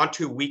they want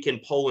to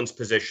weaken Poland's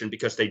position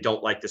because they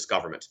don't like this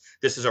government.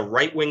 This is a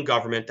right-wing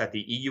government that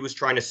the EU is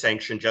trying to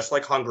sanction, just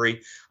like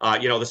Hungary.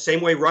 The same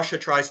way Russia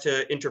tries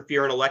to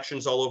interfere in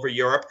elections all over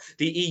Europe,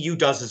 the EU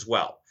does as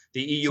well.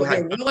 The EU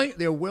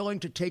they're willing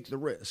to take the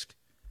risk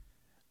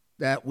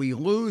that we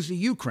lose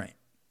Ukraine.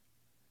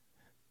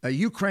 A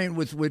Ukraine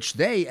with which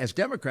they, as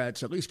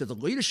Democrats, at least at the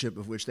leadership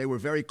of which they were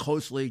very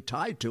closely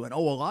tied to and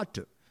owe a lot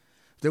to.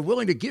 They're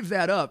willing to give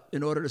that up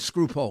in order to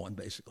screw Poland,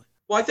 basically.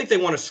 Well, I think they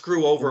want to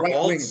screw over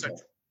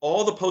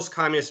all the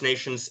post-communist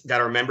nations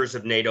that are members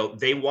of NATO.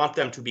 They want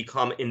them to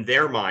become, in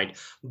their mind,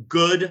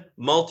 good,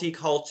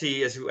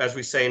 multi-culti, as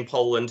we say in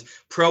Poland,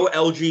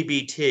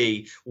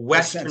 pro-LGBT,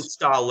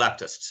 Western-style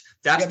leftists.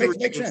 That's the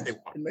makes they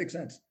want. It makes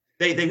sense.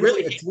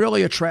 It's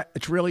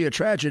really a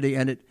tragedy,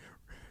 and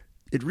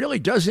it really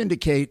does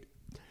indicate,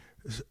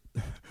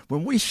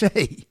 when we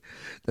say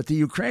that the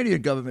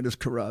Ukrainian government is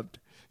corrupt,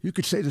 you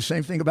could say the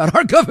same thing about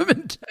our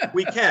government.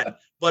 We can.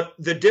 But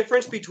the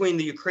difference between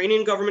the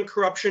Ukrainian government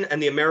corruption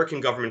and the American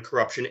government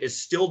corruption is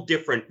still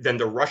different than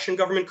the Russian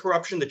government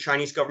corruption, the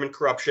Chinese government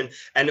corruption,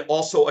 and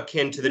also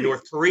akin to the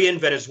North Korean,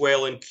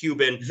 Venezuelan,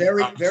 Cuban.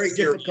 Very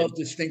difficult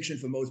distinction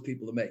for most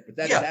people to make. But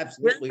that is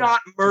absolutely. We're not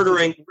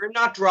murdering. We're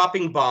not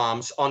dropping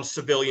bombs on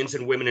civilians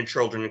and women and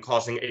children and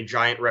causing a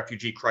giant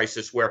refugee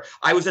crisis. Where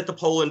I was at the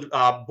Poland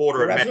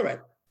border. Right.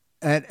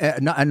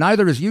 And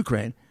neither is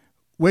Ukraine,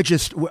 which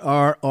is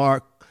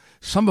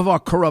some of our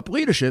corrupt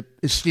leadership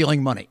is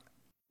stealing money.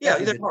 Yeah,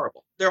 they're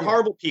horrible. They're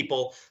horrible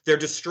people. They're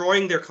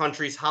destroying their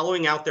countries,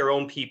 hollowing out their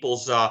own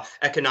people's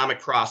economic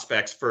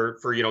prospects for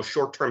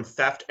short-term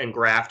theft and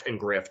graft and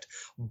grift.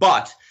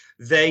 But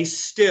they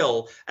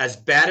still, as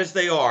bad as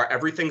they are,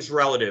 everything's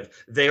relative.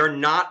 They are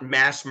not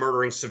mass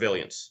murdering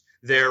civilians.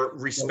 Their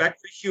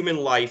respect for human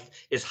life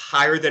is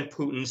higher than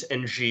Putin's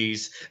and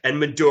Xi's and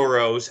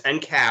Maduro's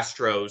and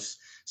Castro's.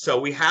 So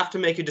we have to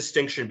make a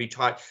distinction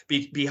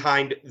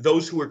behind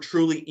those who are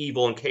truly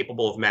evil and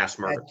capable of mass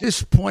murder. At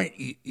this point,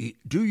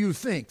 do you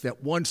think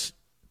that once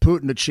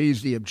Putin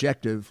achieves the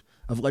objective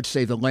of, let's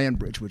say, the land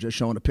bridge, which is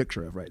showing a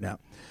picture of right now,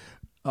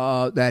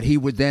 that he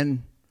would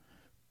then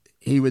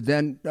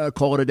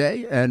call it a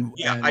day?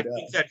 I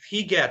think that if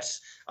he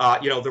gets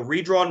the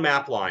redrawn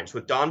map lines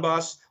with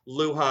Donbass,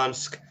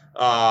 Luhansk,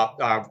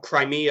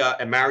 Crimea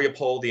and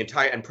Mariupol,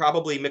 and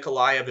probably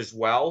Mykolaiv as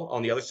well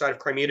on the other side of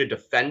Crimea to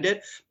defend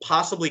it.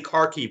 Possibly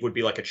Kharkiv would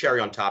be like a cherry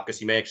on top because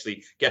he may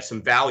actually get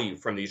some value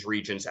from these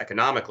regions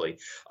economically.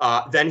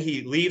 Then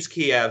he leaves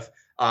Kiev.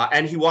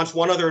 And he wants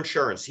one other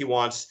insurance. He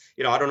wants,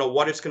 I don't know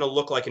what it's going to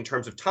look like in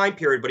terms of time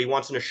period, but he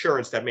wants an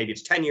assurance that maybe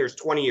it's 10 years,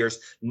 20 years,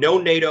 no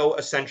NATO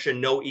ascension,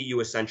 no EU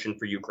ascension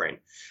for Ukraine.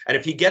 And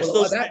if he gets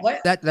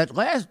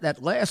that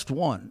last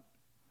one,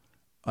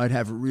 I'd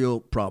have a real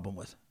problem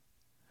with.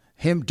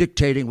 him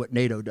dictating what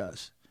NATO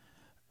does.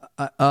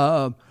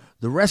 The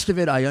rest of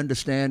it, I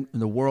understand in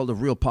the world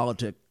of real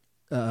politics.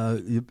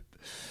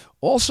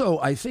 Also,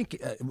 I think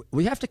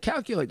we have to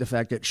calculate the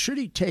fact that should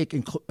he take,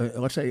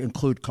 let's say,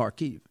 include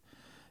Kharkiv,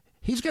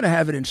 he's going to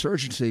have an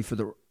insurgency for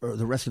the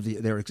rest of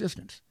their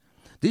existence.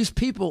 These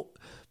people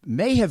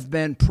may have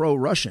been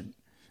pro-Russian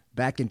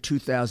back in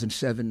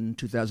 2007,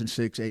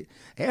 2006,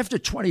 2008. After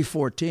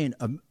 2014,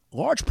 a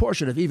large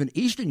portion of even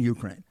eastern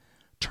Ukraine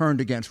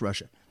turned against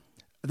Russia.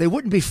 They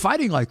wouldn't be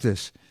fighting like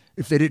this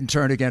if they didn't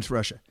turn against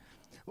Russia.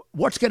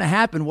 What's going to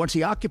happen once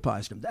he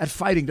occupies them? That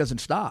fighting doesn't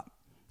stop.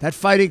 That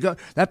fighting,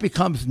 that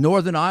becomes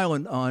Northern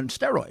Ireland on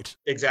steroids.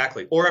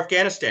 Exactly. Or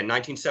Afghanistan,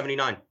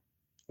 1979,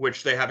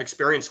 which they have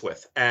experience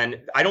with.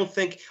 And I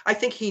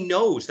think he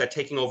knows that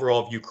taking over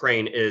all of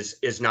Ukraine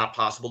is not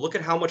possible. Look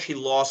at how much he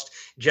lost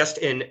just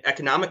in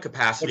economic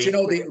capacity.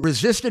 But the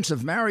resistance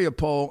of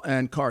Mariupol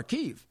and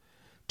Kharkiv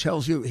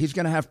tells you he's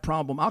going to have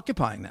problem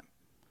occupying them.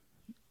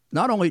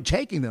 Not only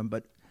taking them,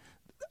 but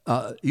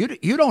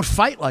you don't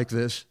fight like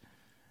this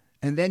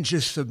and then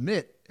just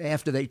submit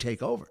after they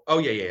take over. Oh,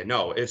 yeah.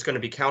 No, it's going to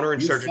be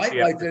counterinsurgency. You fight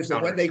like this,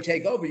 and when they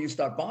take over, you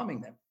start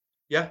bombing them.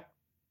 Yeah.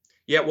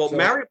 Yeah, well,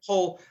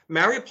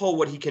 Mariupol,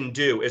 what he can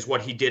do is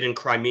what he did in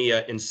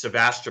Crimea in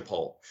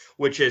Sevastopol,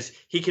 which is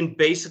he can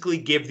basically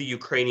give the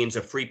Ukrainians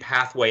a free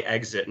pathway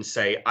exit and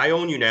say, I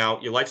own you now.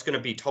 Your life's going to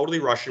be totally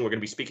Russian. We're going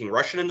to be speaking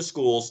Russian in the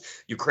schools.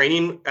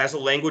 Ukrainian as a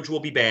language will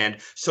be banned.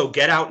 So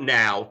get out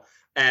now.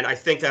 And I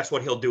think that's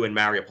what he'll do in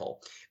Mariupol.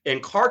 In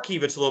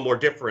Kharkiv, it's a little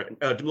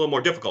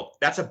more difficult.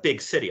 That's a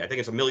big city. I think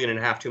it's 1.5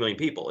 million, 2 million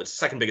people. It's the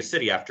second biggest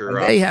city after.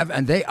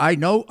 I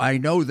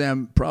know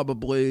them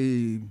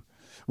probably.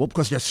 Well,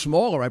 because they're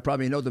smaller, I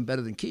probably know them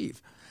better than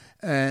Kyiv.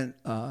 And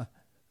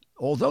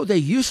although they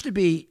used to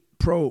be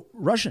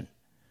pro-Russian,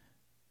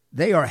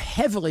 they are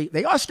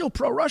still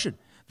pro-Russian.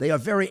 They are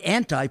very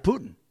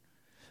anti-Putin.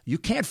 You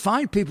can't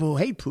find people who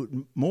hate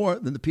Putin more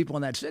than the people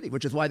in that city,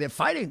 which is why they're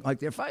fighting like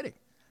they're fighting.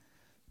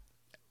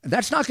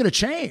 That's not going to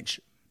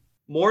change.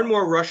 More and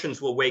more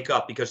Russians will wake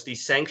up because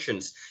these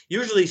sanctions,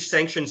 usually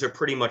sanctions are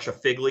pretty much a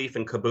fig leaf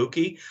and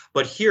kabuki.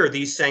 But here,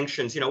 these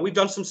sanctions, we've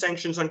done some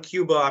sanctions on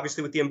Cuba,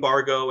 obviously with the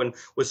embargo and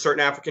with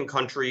certain African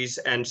countries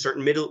and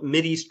certain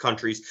Mideast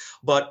countries.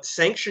 But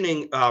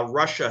sanctioning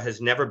Russia has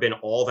never been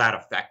all that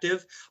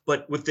effective.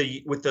 But with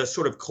the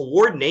sort of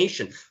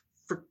coordination,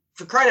 for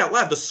crying out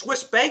loud, the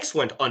Swiss banks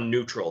went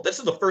unneutral. This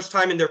is the first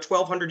time in their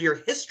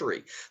 1,200-year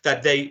history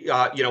that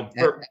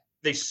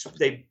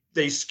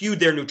they skewed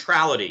their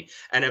neutrality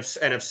and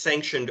have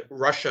sanctioned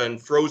Russia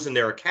and frozen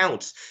their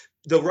accounts.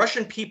 The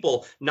Russian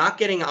people not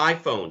getting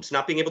iPhones,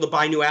 not being able to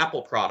buy new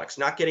Apple products,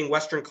 not getting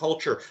Western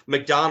culture,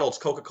 McDonald's,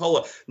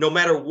 Coca-Cola, no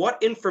matter what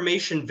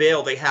information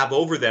veil they have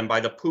over them by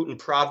the Putin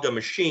Pravda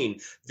machine,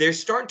 they're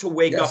starting to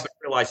wake up and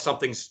realize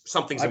something's.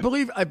 I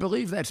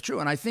believe that's true,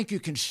 and I think you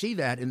can see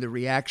that in the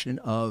reaction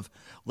of,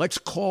 let's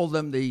call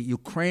them the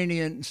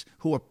Ukrainians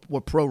who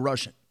were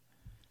pro-Russian.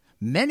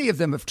 Many of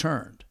them have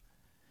turned.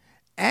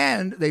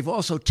 And they've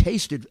also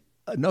tasted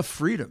enough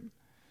freedom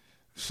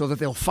so that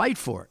they'll fight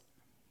for it.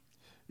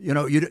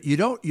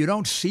 You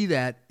don't see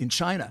that in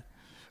China,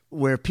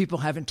 where people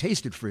haven't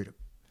tasted freedom.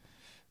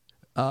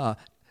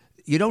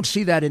 You don't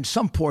see that in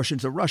some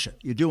portions of Russia.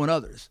 You do in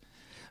others.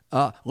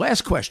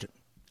 Last question.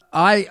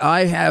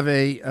 I have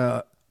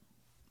a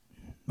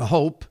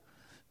hope,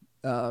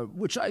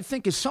 which I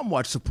think is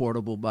somewhat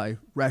supportable by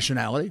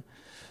rationality,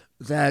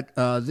 that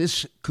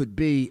this could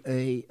be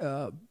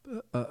a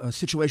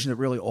situation that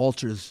really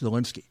alters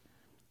Zelensky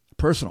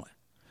personally.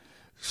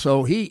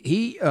 So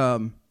he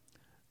knows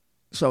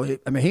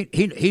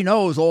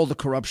all the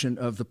corruption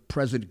of the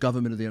present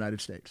government of the United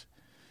States.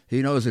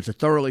 He knows it's a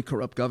thoroughly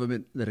corrupt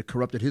government, that it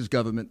corrupted his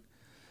government.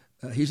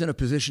 He's in a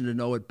position to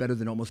know it better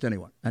than almost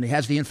anyone, and he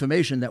has the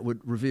information that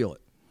would reveal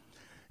it.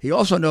 He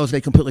also knows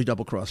they completely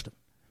double-crossed him,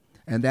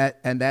 and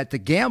that the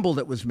gamble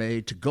that was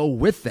made to go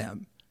with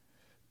them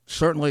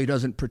certainly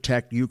doesn't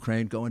protect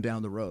Ukraine going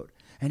down the road.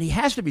 And he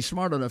has to be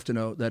smart enough to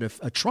know that if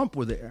a Trump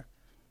were there,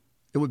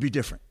 it would be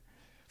different.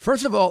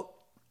 First of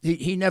all,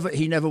 he never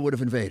would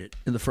have invaded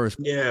in the first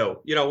place.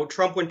 No,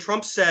 when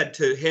Trump said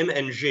to him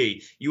and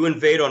Xi, "You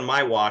invade on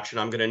my watch,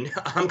 and I'm gonna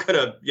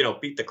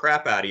beat the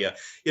crap out of you."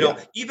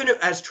 Even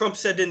as Trump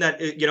said in that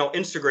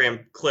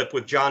Instagram clip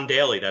with John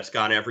Daly that's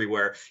gone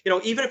everywhere.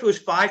 Even if it was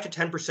 5 to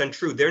 10%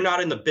 true, they're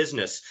not in the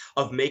business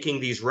of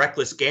making these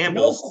reckless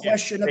gambles. No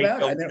question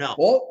about it.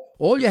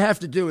 All you have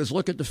to do is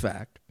look at the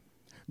fact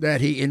that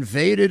he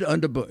invaded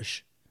under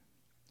Bush,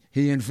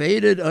 he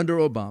invaded under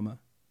Obama,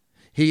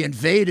 he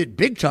invaded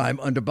big time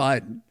under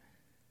Biden,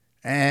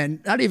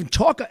 and not even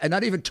talk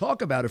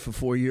about it for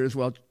 4 years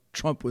while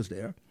Trump was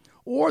there,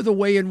 or the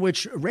way in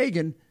which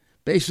Reagan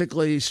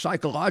basically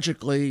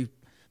psychologically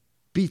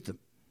beat them.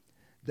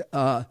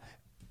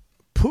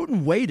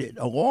 Putin waited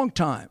a long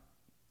time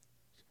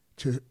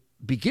to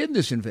begin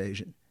this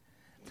invasion,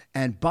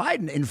 and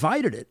Biden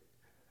invited it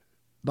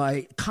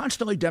by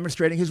constantly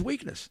demonstrating his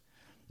weakness.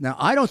 Now,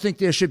 I don't think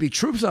there should be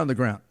troops on the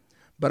ground,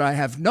 but I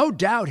have no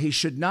doubt he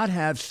should not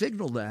have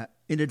signaled that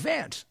in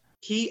advance.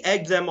 he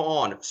egged them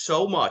on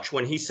so much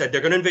when he said they're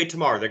going to invade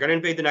tomorrow, they're going to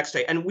invade the next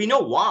day. And we know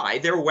why.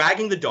 They're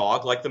wagging the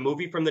dog, like the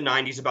movie from the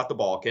 90s about the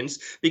Balkans,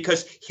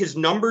 because his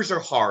numbers are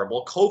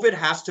horrible. COVID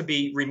has to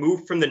be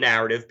removed from the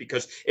narrative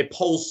because it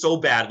polls so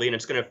badly, and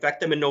it's going to affect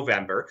them in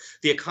November.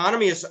 The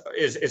economy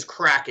is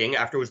cracking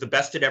after it was the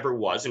best it ever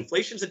was.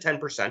 Inflation's at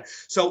 10%.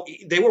 So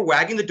they were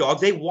wagging the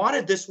dog. They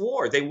wanted this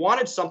war. They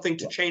wanted something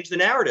to change the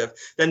narrative.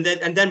 And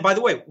then, by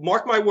the way,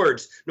 mark my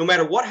words, no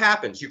matter what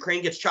happens,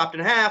 Ukraine gets chopped in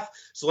half,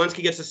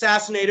 Zelensky gets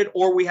assassinated,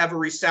 or we have a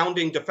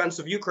resounding defense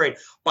of Ukraine,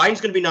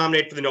 Biden's going to be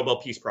nominated for the Nobel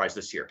Peace Prize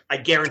this year. I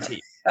guarantee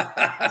you.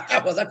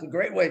 Well, that's a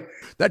great way.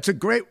 That's a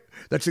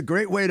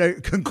great way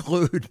to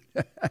conclude.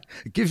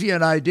 It gives you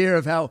an idea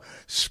of how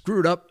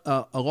screwed up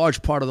a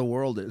large part of the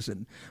world is.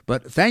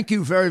 But thank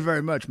you very,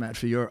 very much, Matt,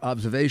 for your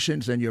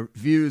observations and your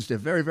views. They're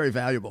very, very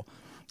valuable.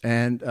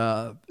 And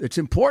it's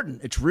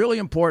important. It's really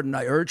important.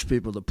 I urge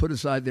people to put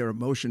aside their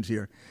emotions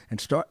here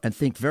and start and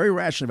think very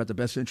rationally about the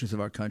best interests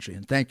of our country.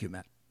 And thank you,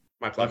 Matt.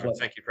 My pleasure.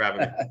 Thank you for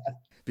having me.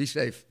 Be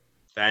safe.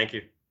 Thank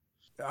you.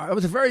 It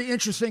was a very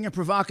interesting and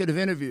provocative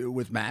interview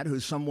with Matt,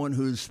 who's someone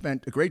who's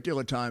spent a great deal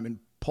of time in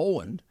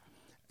Poland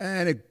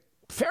and a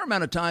fair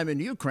amount of time in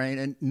Ukraine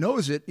and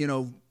knows it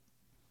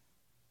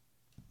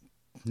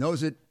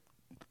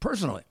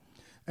personally,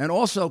 and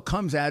also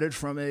comes at it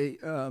from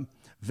a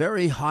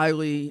very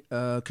highly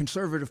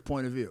conservative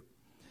point of view.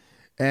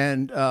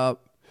 And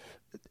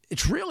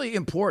it's really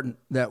important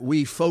that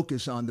we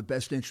focus on the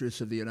best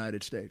interests of the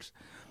United States.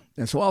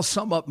 And so I'll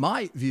sum up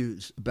my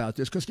views about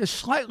this because they're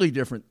slightly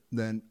different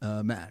than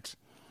Matt's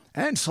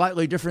and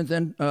slightly different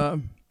than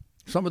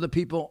some of the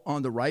people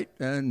on the right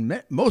and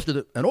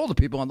all the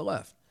people on the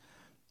left.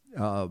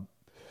 And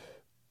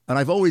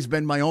I've always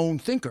been my own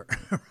thinker,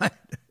 right?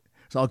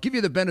 So I'll give you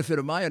the benefit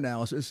of my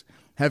analysis,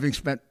 having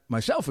spent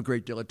myself a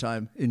great deal of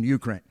time in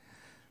Ukraine.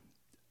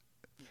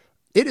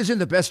 It is in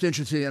the best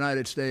interest of the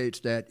United States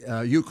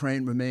that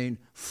Ukraine remain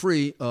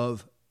free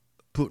of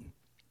Putin.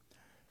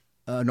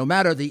 No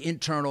matter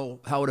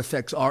how it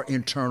affects our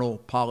internal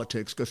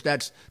politics, because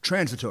that's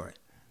transitory.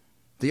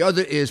 The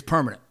other is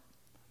permanent.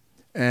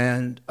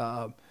 And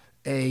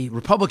a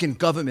Republican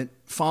government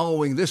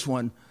following this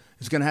one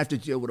is going to have to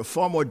deal with a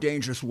far more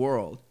dangerous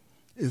world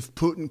if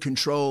Putin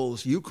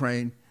controls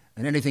Ukraine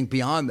and anything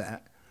beyond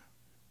that.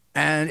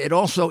 And it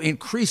also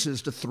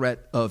increases the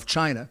threat of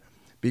China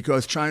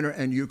because China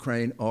and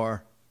Ukraine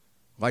are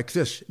like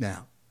this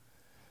now.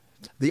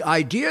 The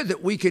idea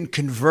that we can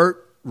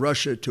convert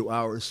Russia to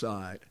our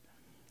side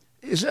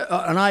is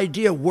an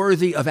idea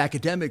worthy of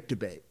academic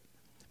debate,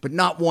 but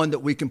not one that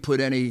we can put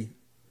any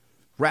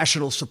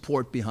rational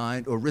support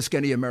behind or risk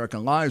any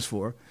American lives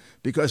for,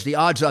 because the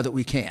odds are that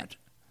we can't.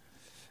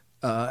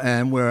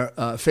 And we're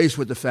faced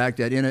with the fact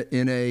that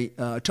in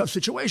a tough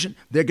situation,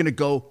 they're going to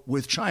go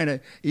with China,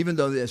 even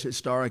though there's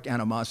historic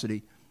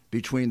animosity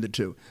between the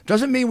two.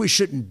 Doesn't mean we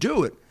shouldn't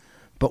do it,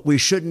 but we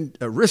shouldn't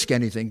risk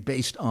anything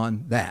based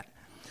on that.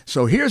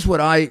 So here's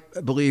what I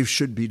believe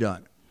should be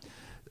done.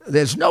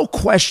 There's no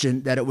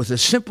question that it was a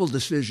simple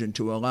decision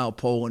to allow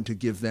Poland to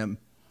give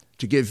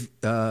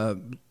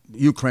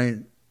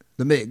Ukraine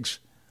the MiGs,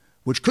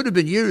 which could have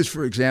been used,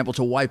 for example,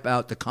 to wipe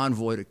out the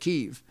convoy to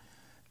Kyiv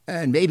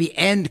and maybe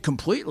end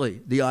completely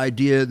the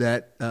idea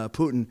that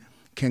Putin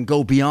can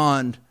go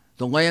beyond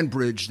the land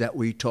bridge that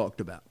we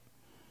talked about.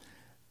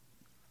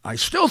 I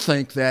still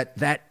think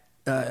that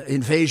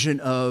invasion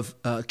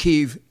of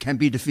Kyiv can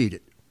be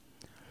defeated.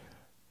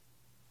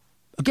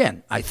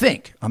 Again, I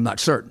think, I'm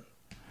not certain.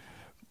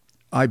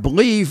 I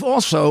believe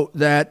also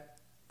that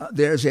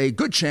there's a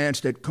good chance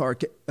that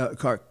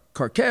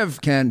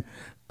Kharkiv can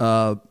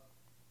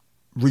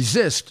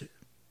resist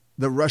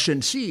the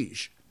Russian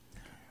siege.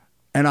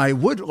 And I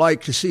would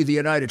like to see the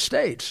United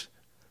States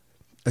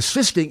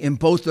assisting in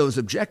both those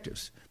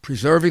objectives,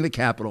 preserving the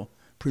capital,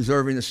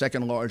 preserving the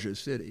second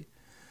largest city,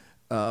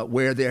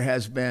 where there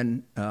has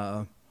been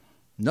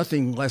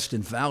nothing less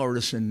than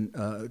valorous and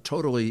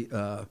totally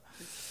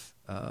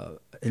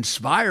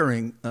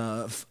inspiring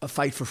a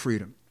fight for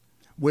freedom,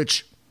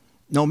 which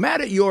no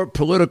matter your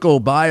political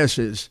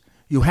biases,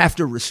 you have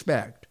to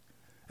respect.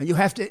 And it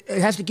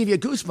has to give you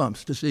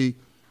goosebumps to see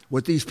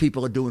what these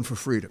people are doing for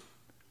freedom.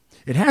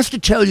 It has to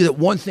tell you that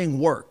one thing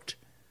worked.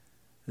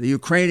 The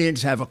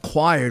Ukrainians have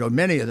acquired, or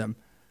many of them,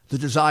 the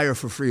desire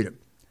for freedom,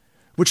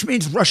 which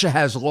means Russia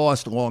has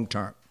lost long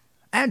term,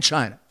 and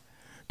China.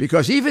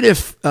 Because even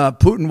if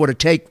Putin were to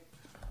take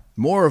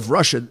more of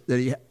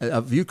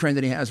of Ukraine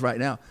than he has right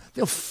now,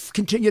 they'll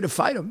continue to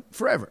fight him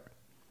forever.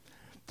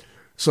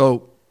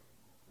 So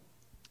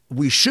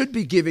we should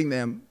be giving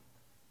them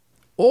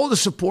all the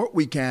support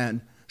we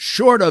can,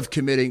 short of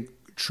committing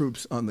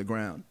troops on the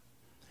ground.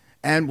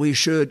 And we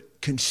should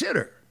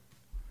consider,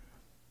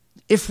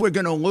 if we're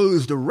going to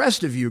lose the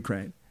rest of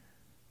Ukraine,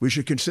 we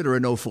should consider a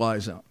no-fly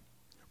zone.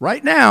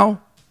 Right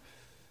now,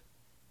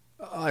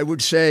 I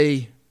would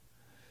say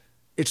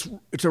it's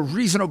a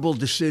reasonable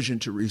decision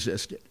to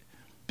resist it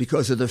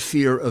because of the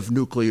fear of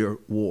nuclear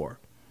war.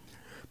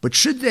 But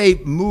should they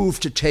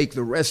move to take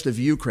the rest of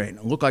Ukraine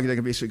and look like they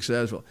can be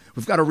successful,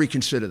 we've got to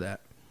reconsider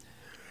that.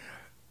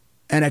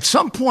 And at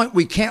some point,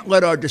 we can't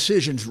let our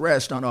decisions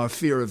rest on our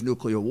fear of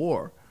nuclear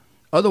war.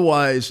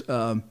 Otherwise,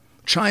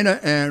 China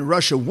and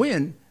Russia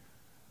win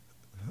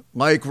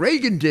like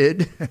Reagan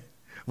did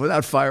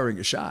without firing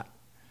a shot.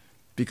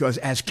 Because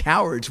as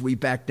cowards, we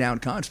back down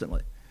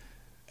constantly.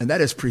 And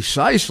that is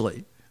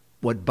precisely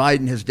what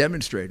Biden has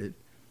demonstrated,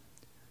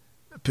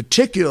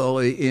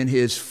 particularly in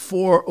his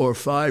 4 or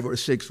 5 or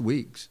 6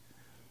 weeks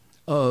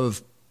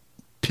of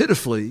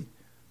pitifully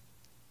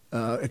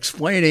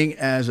explaining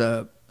as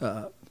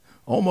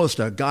almost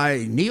a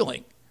guy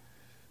kneeling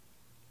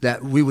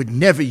that we would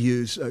never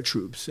use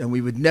troops and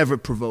we would never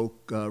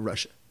provoke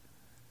Russia.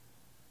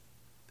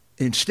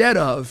 Instead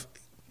of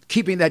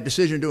keeping that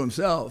decision to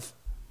himself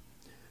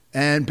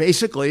and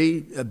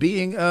basically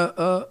being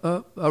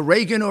a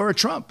Reagan or a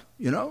Trump,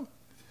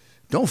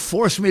 Don't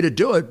force me to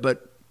do it,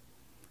 but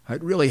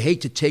I'd really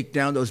hate to take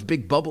down those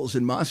big bubbles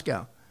in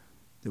Moscow,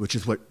 which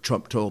is what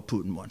Trump told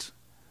Putin once.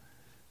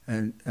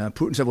 And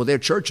Putin said, well, they're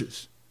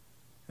churches.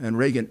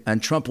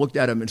 And Trump looked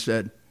at him and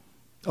said,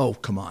 oh,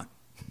 come on.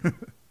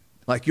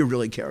 Like you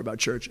really care about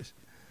churches.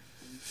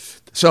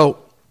 So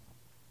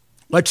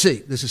let's see.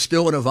 This is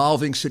still an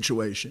evolving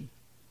situation.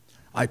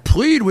 I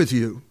plead with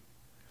you,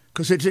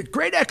 because it's a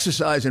great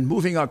exercise in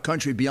moving our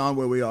country beyond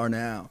where we are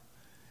now.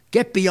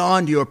 Get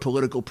beyond your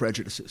political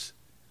prejudices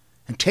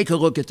and take a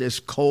look at this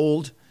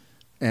cold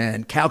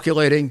and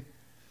calculating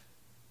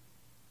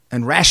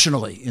and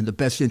rationally in the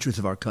best interest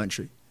of our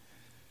country.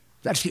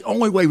 That's the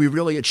only way we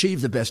really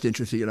achieve the best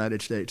interest of the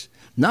United States.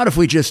 Not if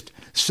we just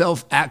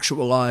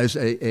self-actualize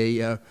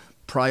a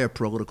prior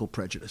political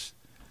prejudice.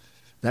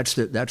 That's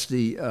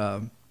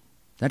the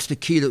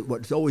key to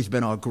what's always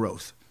been our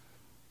growth.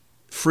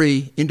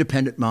 Free,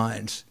 independent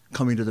minds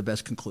coming to the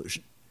best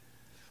conclusion.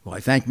 Well,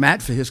 I thank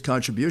Matt for his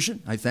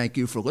contribution. I thank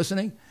you for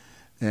listening.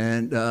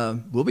 And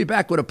we'll be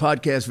back with a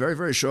podcast very,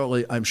 very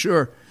shortly, I'm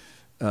sure,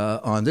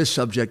 on this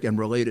subject and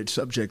related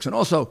subjects. And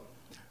also,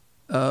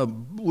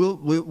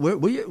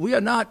 we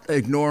are not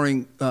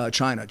ignoring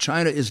China.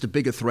 China is the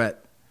bigger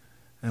threat.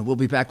 And we'll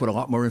be back with a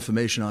lot more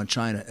information on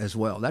China as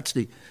well.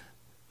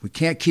 We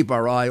can't keep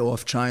our eye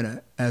off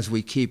China as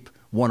we keep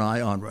one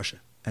eye on Russia,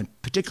 and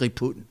particularly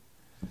Putin.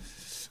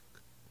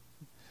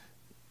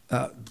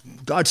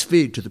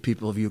 Godspeed to the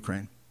people of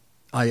Ukraine.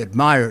 I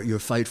admire your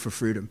fight for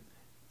freedom.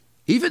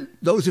 Even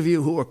those of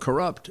you who are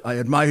corrupt, I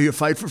admire your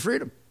fight for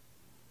freedom.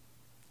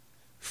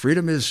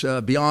 Freedom is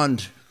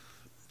beyond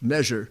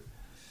measure,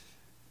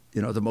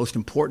 the most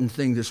important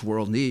thing this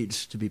world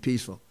needs to be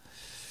peaceful.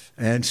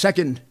 And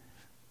second,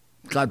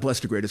 God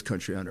bless the greatest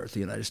country on earth, the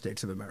United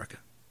States of America.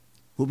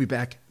 We'll be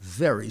back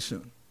very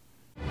soon.